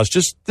Department of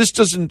Justice. This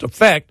doesn't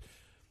affect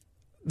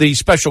the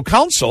special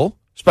counsel.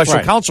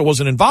 Counsel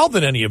wasn't involved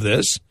in any of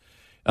this.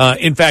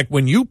 In fact,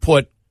 when you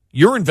put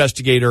your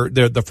investigator,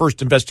 the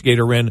first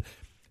investigator in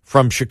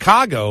from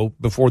Chicago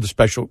before the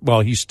special,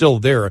 he's still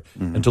there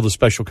until the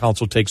special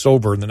counsel takes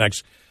over in the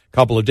next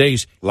couple of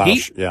days.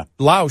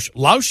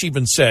 Lausch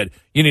even said,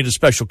 you need a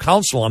special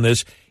counsel on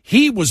this.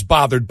 He was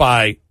bothered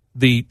by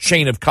the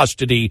chain of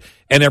custody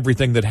and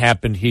everything that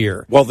happened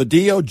here. Well, the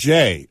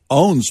DOJ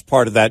owns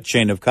part of that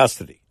chain of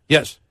custody.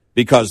 Yes.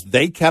 Because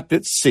they kept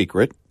it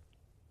secret.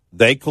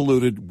 They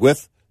colluded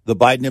with the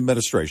Biden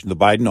administration, the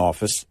Biden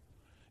office,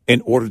 in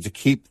order to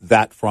keep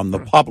that from the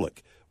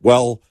public.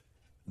 Well,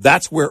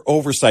 that's where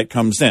oversight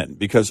comes in,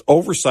 because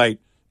oversight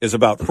is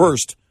about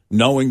first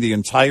knowing the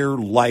entire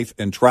life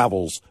and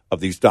travels of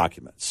these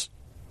documents.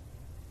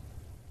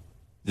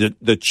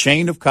 The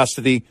chain of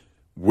custody,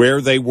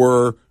 where they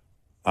were,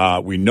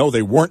 we know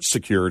they weren't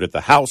secured at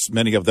the house.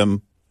 Many of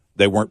them,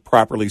 they weren't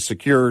properly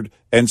secured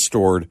and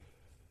stored.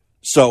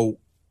 So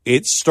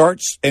it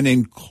starts and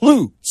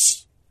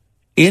includes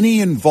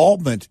any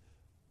involvement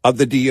of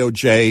the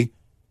DOJ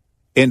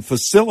in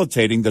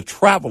facilitating the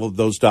travel of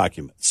those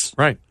documents.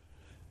 Right.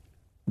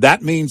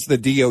 That means the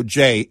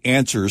DOJ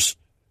answers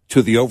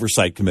to the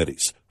oversight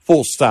committees.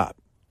 Full stop.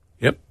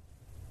 Yep.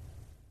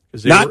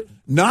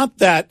 Not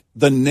that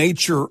the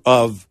nature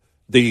of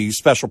the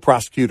special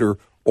prosecutor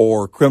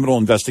or criminal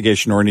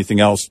investigation or anything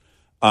else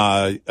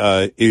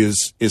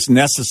is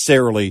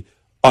necessarily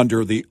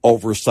under the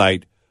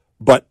oversight,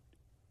 but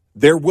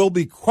there will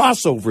be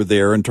crossover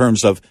there in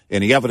terms of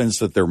any evidence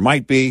that there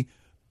might be,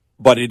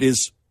 but it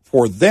is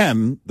for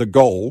them, the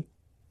goal,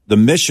 the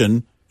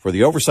mission for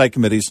the oversight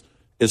committees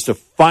is to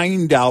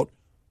find out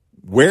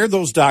where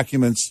those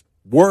documents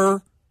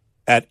were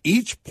at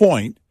each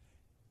point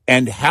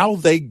and how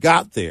they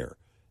got there.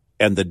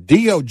 And the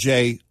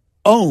DOJ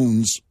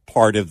owns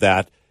part of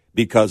that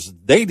because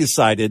they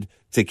decided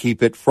to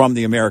keep it from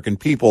the American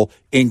people,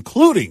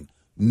 including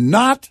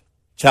not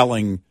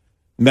telling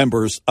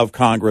members of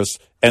Congress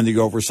and the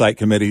oversight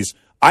committees.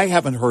 I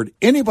haven't heard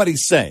anybody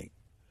saying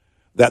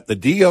that the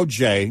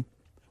DOJ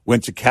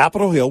went to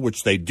Capitol Hill,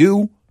 which they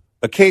do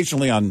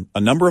occasionally on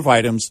a number of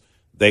items.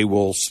 They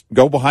will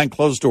go behind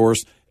closed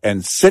doors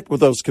and sit with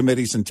those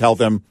committees and tell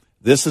them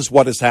this is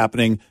what is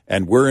happening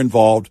and we're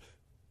involved.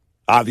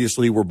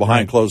 Obviously, we're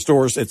behind closed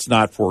doors. It's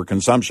not for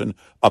consumption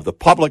of the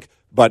public,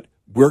 but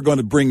we're going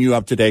to bring you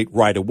up to date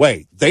right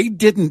away. They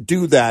didn't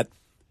do that.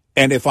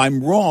 And if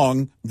I'm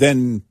wrong,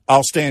 then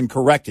I'll stand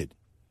corrected.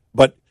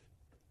 But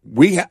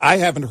I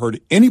haven't heard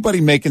anybody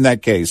making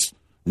that case.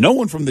 No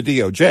one from the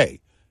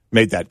DOJ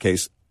made that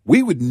case.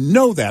 We would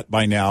know that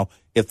by now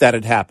if that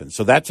had happened.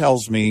 So that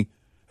tells me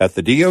that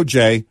the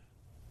DOJ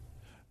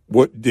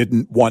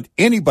didn't want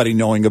anybody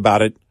knowing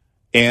about it,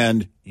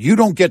 and you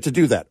don't get to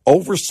do that.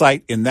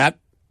 Oversight in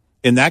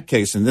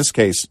this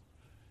case,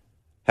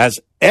 has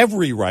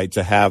every right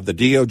to have the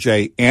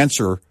DOJ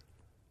answer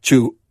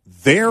to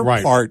their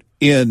part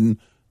in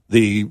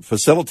the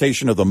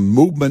facilitation of the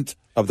movement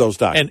of those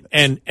documents.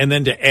 And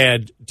then to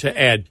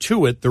add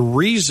to it, the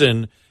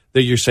reason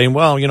that you're saying,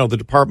 well, the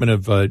Department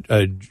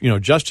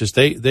of Justice,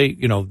 they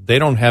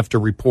don't have to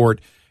report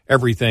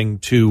everything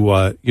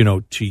to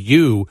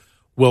you.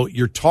 Well,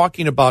 you're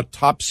talking about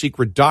top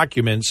secret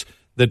documents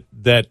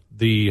that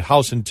the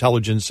House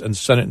Intelligence and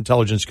Senate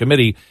Intelligence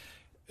Committee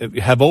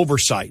have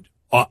oversight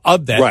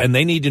of that, and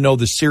they need to know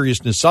the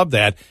seriousness of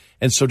that.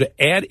 And so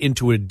to add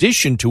into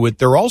addition to it,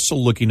 they're also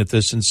looking at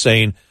this and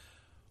saying,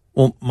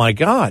 well, my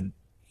God,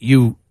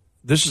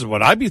 this is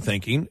what I'd be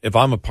thinking if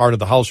I'm a part of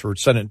the House or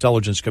Senate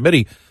Intelligence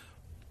Committee.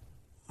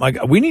 My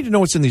God, we need to know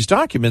what's in these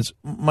documents.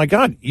 My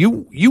God,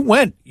 you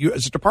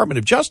as a Department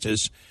of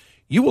Justice,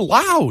 you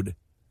allowed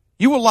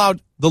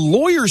the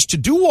lawyers to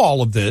do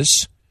all of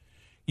this.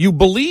 you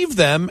believe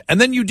them, and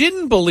then you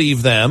didn't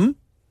believe them,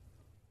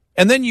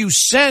 and then you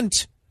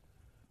sent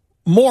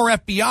more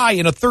FBI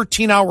in a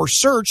 13-hour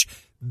search.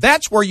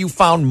 That's where you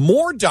found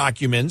more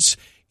documents,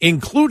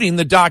 including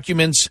the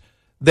documents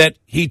that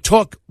he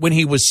took when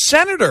he was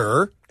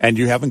senator. And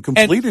you haven't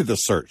completed the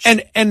search.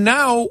 And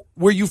now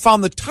where you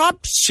found the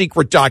top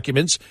secret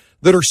documents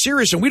that are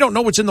serious, and we don't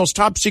know what's in those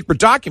top secret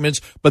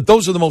documents, but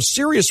those are the most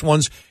serious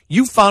ones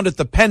you found at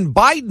the Penn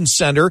Biden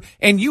Center,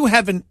 and you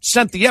haven't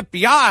sent the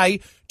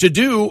FBI to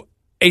do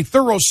a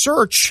thorough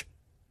search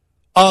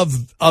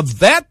of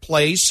that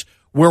place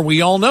where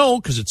we all know,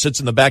 because it sits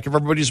in the back of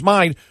everybody's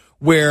mind,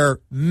 where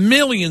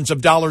millions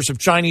of dollars of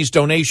Chinese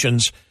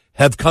donations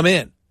have come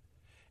in.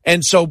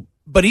 And so,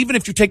 but even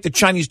if you take the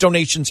Chinese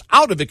donations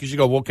out of it, because you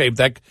go, well, okay,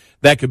 that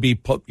could be,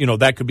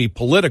 that could be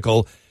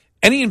political.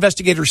 Any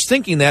investigators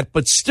thinking that,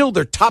 but still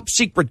they're top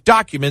secret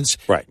documents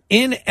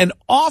in an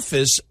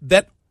office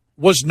that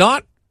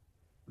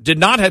did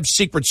not have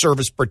Secret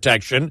Service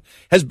protection,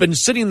 has been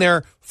sitting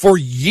there for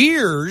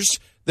years.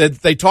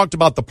 That they talked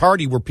about the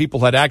party where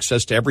people had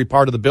access to every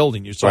part of the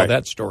building. You saw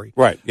that story.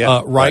 Right.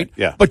 Yeah. Right?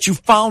 Yeah. But you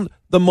found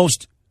the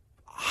most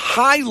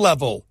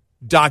high-level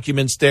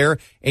documents there,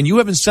 and you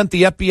haven't sent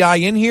the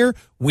FBI in here.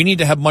 We need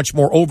to have much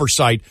more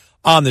oversight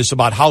on this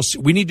about how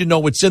we need to know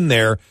what's in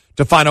there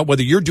to find out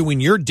whether you're doing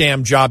your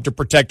damn job to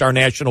protect our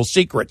national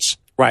secrets.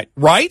 Right.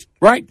 Right?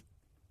 Right.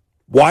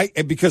 Why?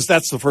 Because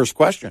that's the first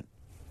question.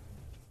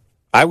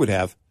 I would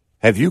have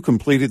you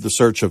completed the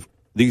search of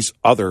these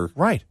other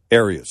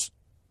areas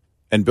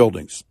and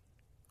buildings?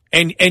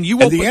 And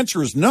the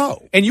answer is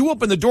no. And you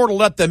open the door to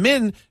let them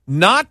in,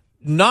 not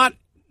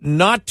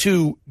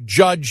to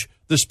judge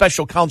the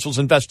special counsel's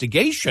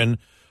investigation,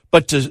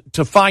 but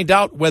to find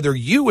out whether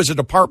you as a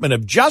Department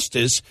of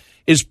Justice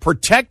is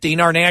protecting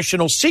our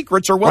national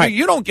secrets or whether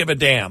you don't give a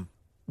damn.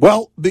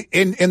 Well,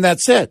 and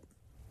that's it.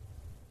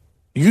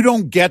 You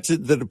don't get to,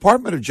 the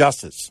Department of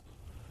Justice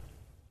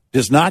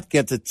does not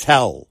get to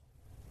tell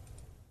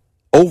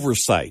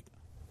oversight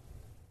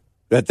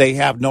that they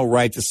have no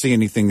right to see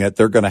anything, that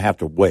they're going to have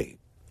to wait.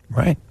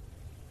 Right.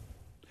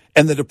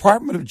 And the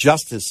Department of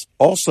Justice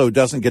also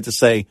doesn't get to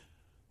say,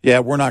 yeah,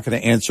 we're not going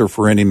to answer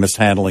for any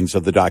mishandlings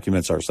of the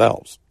documents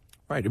ourselves.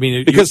 Right. I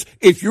mean, because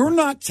if you're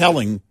not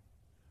telling,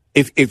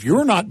 if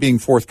you're not being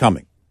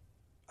forthcoming,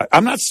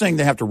 I'm not saying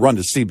they have to run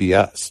to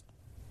CBS,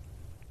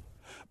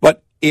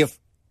 but if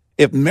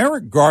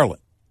Merrick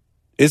Garland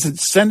isn't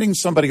sending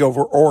somebody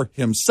over, or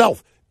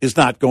himself is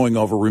not going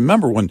over,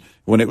 remember when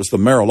it was the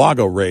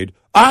Mar-a-Lago raid,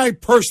 I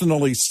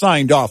personally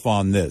signed off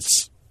on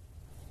this.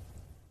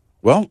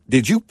 Well,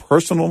 did you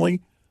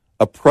personally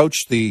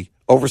approach the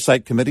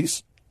oversight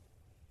committees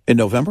in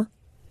November?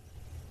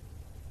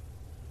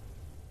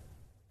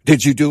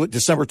 Did you do it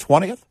December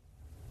 20th?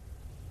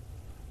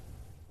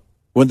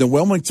 When the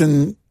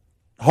Wilmington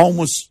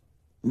home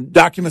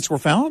documents were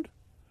found?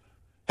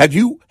 Have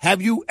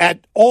you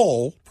at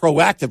all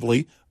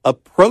proactively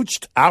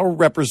approached our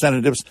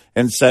representatives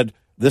and said,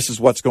 this is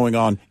what's going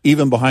on,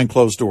 even behind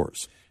closed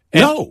doors?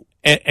 No.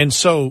 And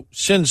so,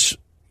 since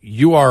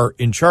you are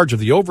in charge of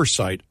the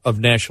oversight of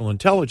national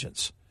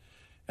intelligence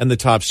and the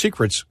top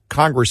secrets,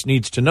 Congress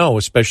needs to know,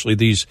 especially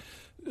these,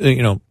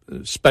 these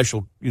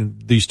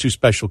two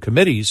special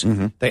committees.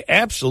 Mm-hmm. They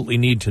absolutely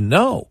need to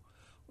know,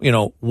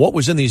 what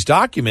was in these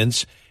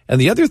documents. And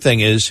the other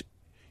thing is,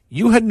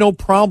 you had no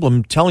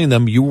problem telling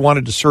them you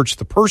wanted to search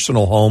the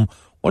personal home.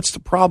 What's the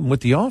problem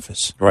with the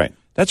office? Right.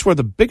 That's where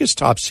the biggest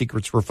top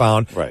secrets were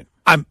found. Right.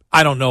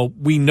 I don't know.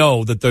 We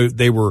know that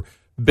they were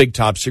big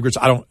top secrets.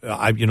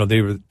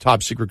 They were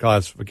top secret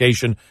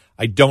classification.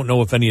 I don't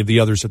know if any of the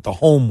others at the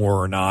home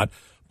were or not,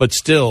 but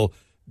still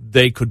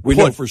they could We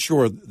know for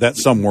sure that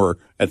some were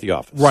at the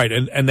office. Right.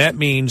 And that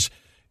means,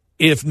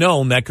 if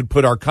known, that could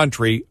put our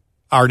country,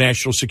 our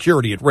national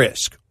security at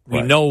risk.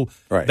 We know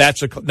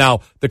that's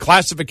now the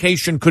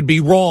classification could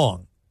be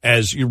wrong,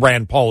 as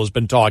Rand Paul has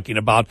been talking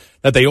about,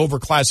 that they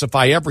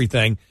overclassify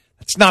everything.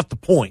 That's not the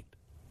point.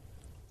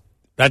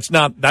 That's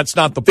not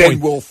the point. Then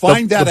we'll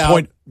find that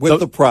out with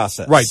the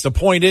process. Right. The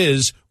point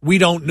is, we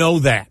don't know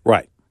that.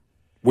 Right.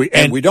 We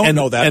don't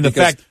know that, and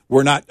because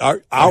we're not,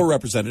 our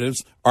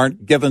representatives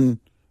aren't given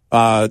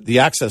the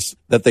access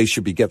that they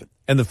should be given.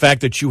 And the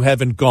fact that you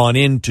haven't gone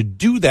in to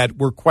do that,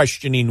 we're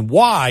questioning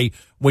why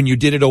when you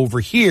did it over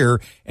here.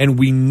 And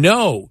we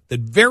know that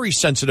very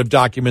sensitive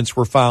documents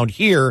were found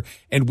here.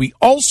 And we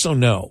also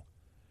know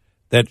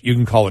that you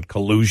can call it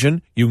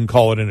collusion, you can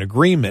call it an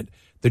agreement,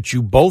 that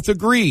you both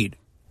agreed,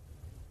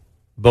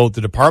 both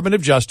the Department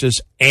of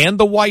Justice and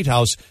the White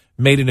House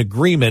made an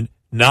agreement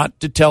not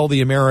to tell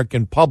the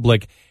American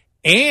public.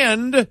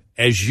 And,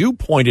 as you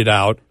pointed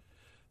out,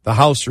 the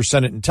House or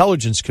Senate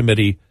Intelligence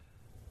Committee,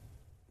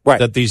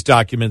 that these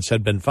documents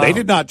had been found. They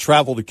did not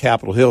travel to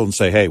Capitol Hill and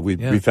say, hey, we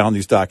found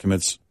these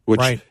documents,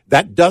 which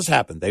that does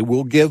happen. They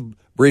will give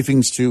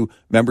briefings to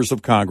members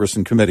of Congress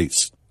and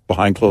committees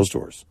behind closed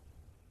doors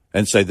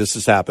and say, this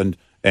has happened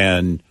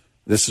and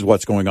this is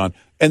what's going on,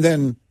 and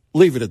then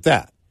leave it at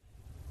that.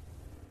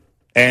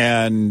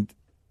 And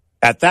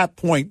at that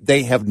point,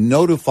 they have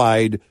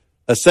notified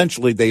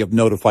essentially they have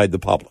notified the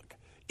public.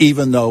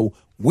 Even though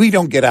we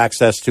don't get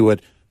access to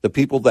it, the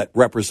people that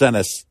represent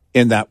us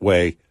in that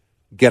way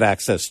get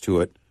access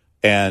to it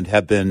and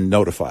have been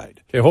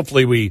notified. Okay,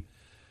 hopefully we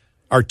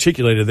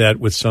articulated that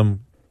with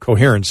some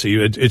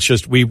coherency. It's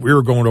just we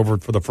were going over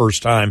it for the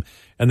first time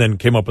and then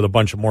came up with a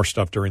bunch of more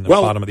stuff during the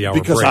bottom of the hour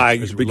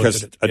break.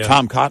 Because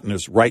Tom Cotton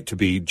is right to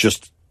be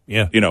just,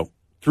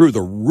 through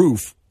the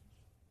roof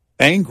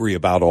angry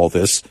about all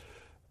this.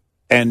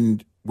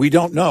 And we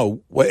don't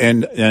know.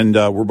 And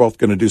we're both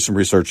going to do some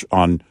research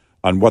on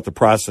what the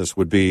process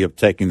would be of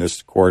taking this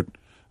to court,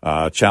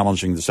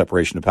 challenging the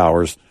separation of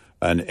powers,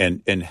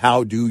 and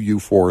how do you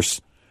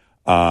force,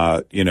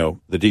 the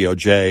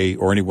DOJ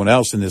or anyone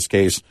else in this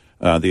case,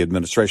 the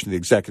administration, the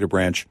executive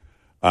branch,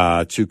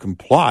 to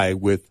comply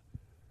with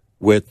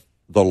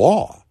the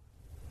law.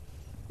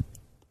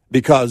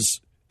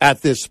 Because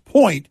at this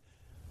point,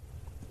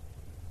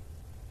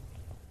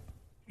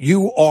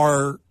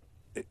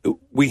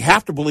 we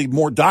have to believe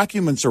more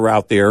documents are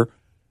out there,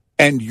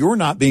 and you're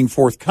not being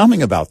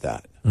forthcoming about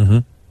that. Mm-hmm.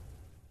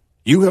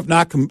 You have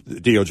not,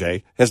 the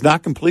DOJ has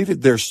not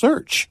completed their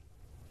search.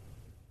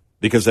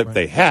 Because if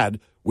they had,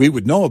 we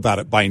would know about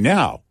it by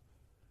now.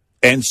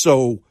 And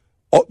so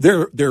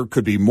there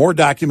could be more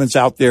documents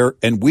out there,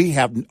 and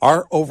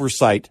our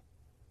oversight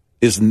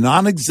is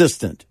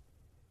non-existent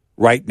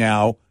right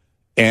now,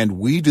 and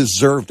we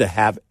deserve to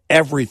have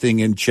everything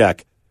in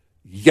check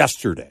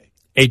yesterday.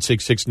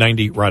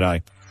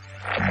 866-90-RED-EYE.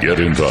 Get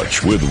in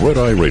touch with Red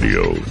Eye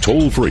Radio,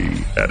 toll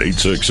free at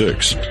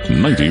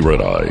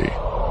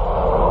 866-90-RED-EYE.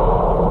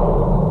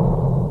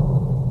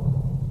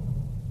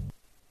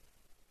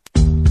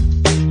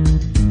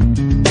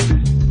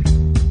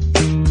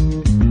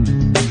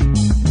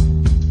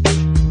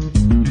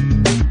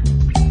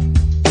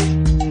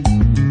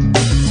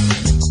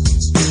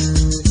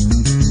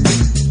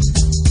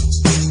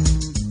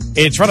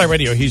 It's Red Eye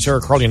Radio. He's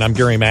Eric Harley, and I'm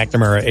Gary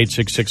McNamara,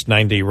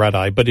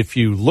 866-90-RED-EYE. But if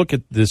you look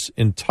at this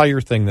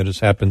entire thing that has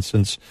happened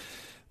since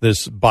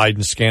this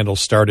Biden scandal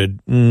started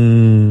a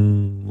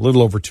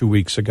little over 2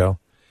 weeks ago,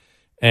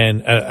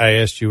 and I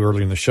asked you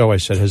earlier in the show, I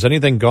said, has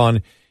anything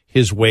gone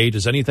his way?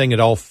 Does anything at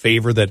all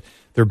favor that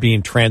they're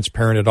being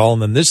transparent at all?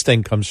 And then this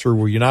thing comes through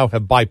where you now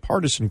have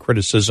bipartisan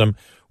criticism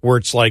where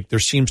it's like there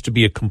seems to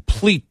be a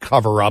complete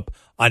cover-up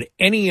on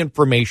any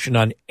information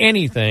on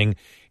anything,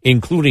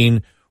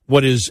 including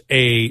what is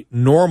a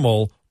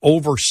normal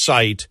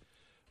oversight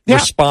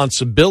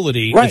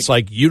responsibility. Right. It's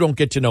like you don't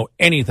get to know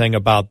anything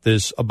about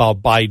this,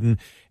 about Biden,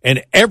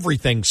 and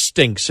everything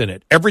stinks in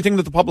it. Everything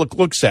that the public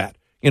looks at.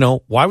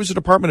 Why was the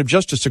Department of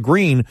Justice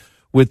agreeing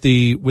with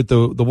the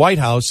White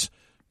House,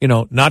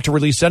 not to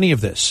release any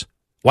of this?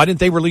 Why didn't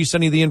they release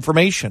any of the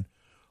information?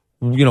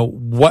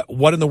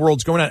 What in the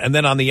world's going on? And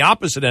then on the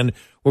opposite end,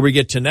 where we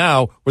get to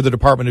now, where the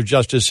Department of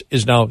Justice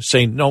is now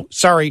saying, no,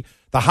 sorry,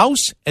 the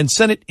House and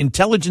Senate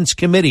Intelligence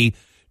Committee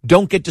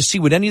don't get to see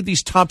what any of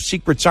these top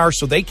secrets are,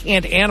 so they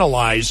can't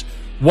analyze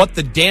what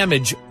the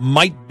damage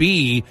might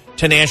be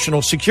to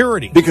national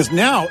security. Because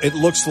now it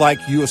looks like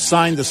you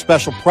assigned the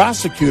special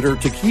prosecutor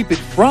to keep it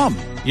from.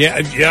 Yeah,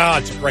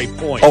 it's a great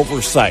point.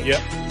 Oversight. Yep.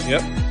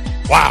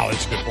 Wow,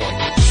 that's a good point.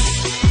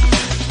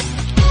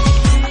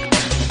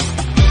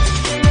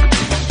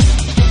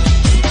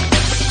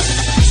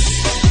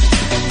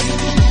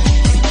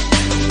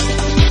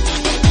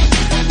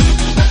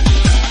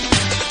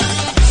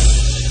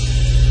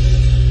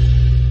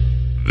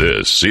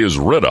 This is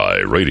Red Eye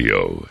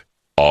Radio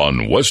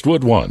on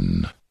Westwood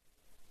One.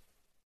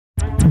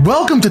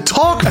 Welcome to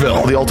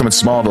Talkville, the ultimate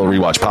Smallville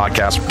rewatch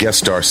podcast. Guest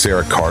star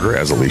Sarah Carter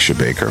as Alicia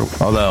Baker,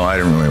 although I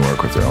didn't really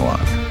work with her a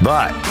lot.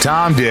 But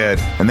Tom did,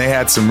 and they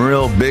had some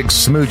real big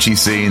smoochy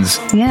scenes.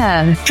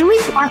 Yeah. Can we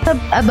talk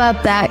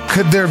about that?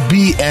 Could there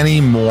be any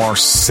more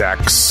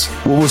sex?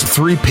 What was a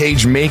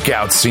 3-page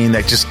makeout scene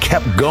that just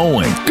kept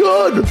going?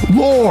 Good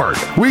Lord.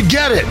 We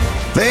get it.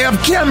 They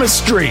have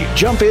chemistry.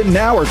 Jump in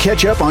now or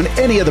catch up on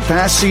any of the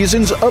past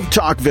seasons of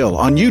Talkville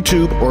on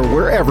YouTube or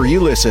wherever you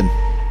listen.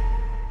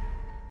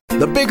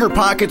 The Bigger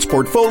Pockets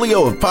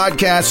portfolio of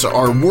podcasts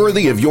are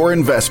worthy of your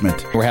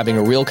investment. We're having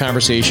a real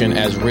conversation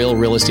as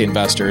real estate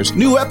investors.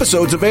 New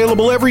episodes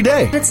available every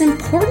day. It's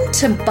important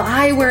to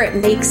buy where it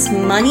makes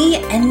money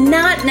and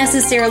not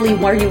necessarily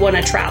where you want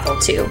to travel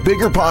to.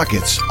 Bigger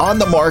Pockets, On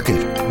the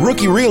Market,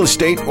 Rookie Real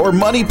Estate, or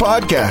Money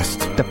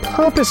Podcast. The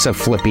purpose of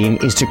flipping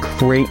is to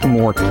create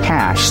more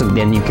cash so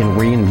then you can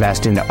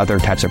reinvest into other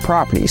types of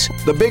properties.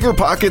 The Bigger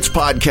Pockets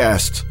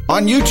Podcast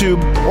on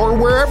YouTube or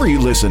wherever you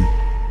listen.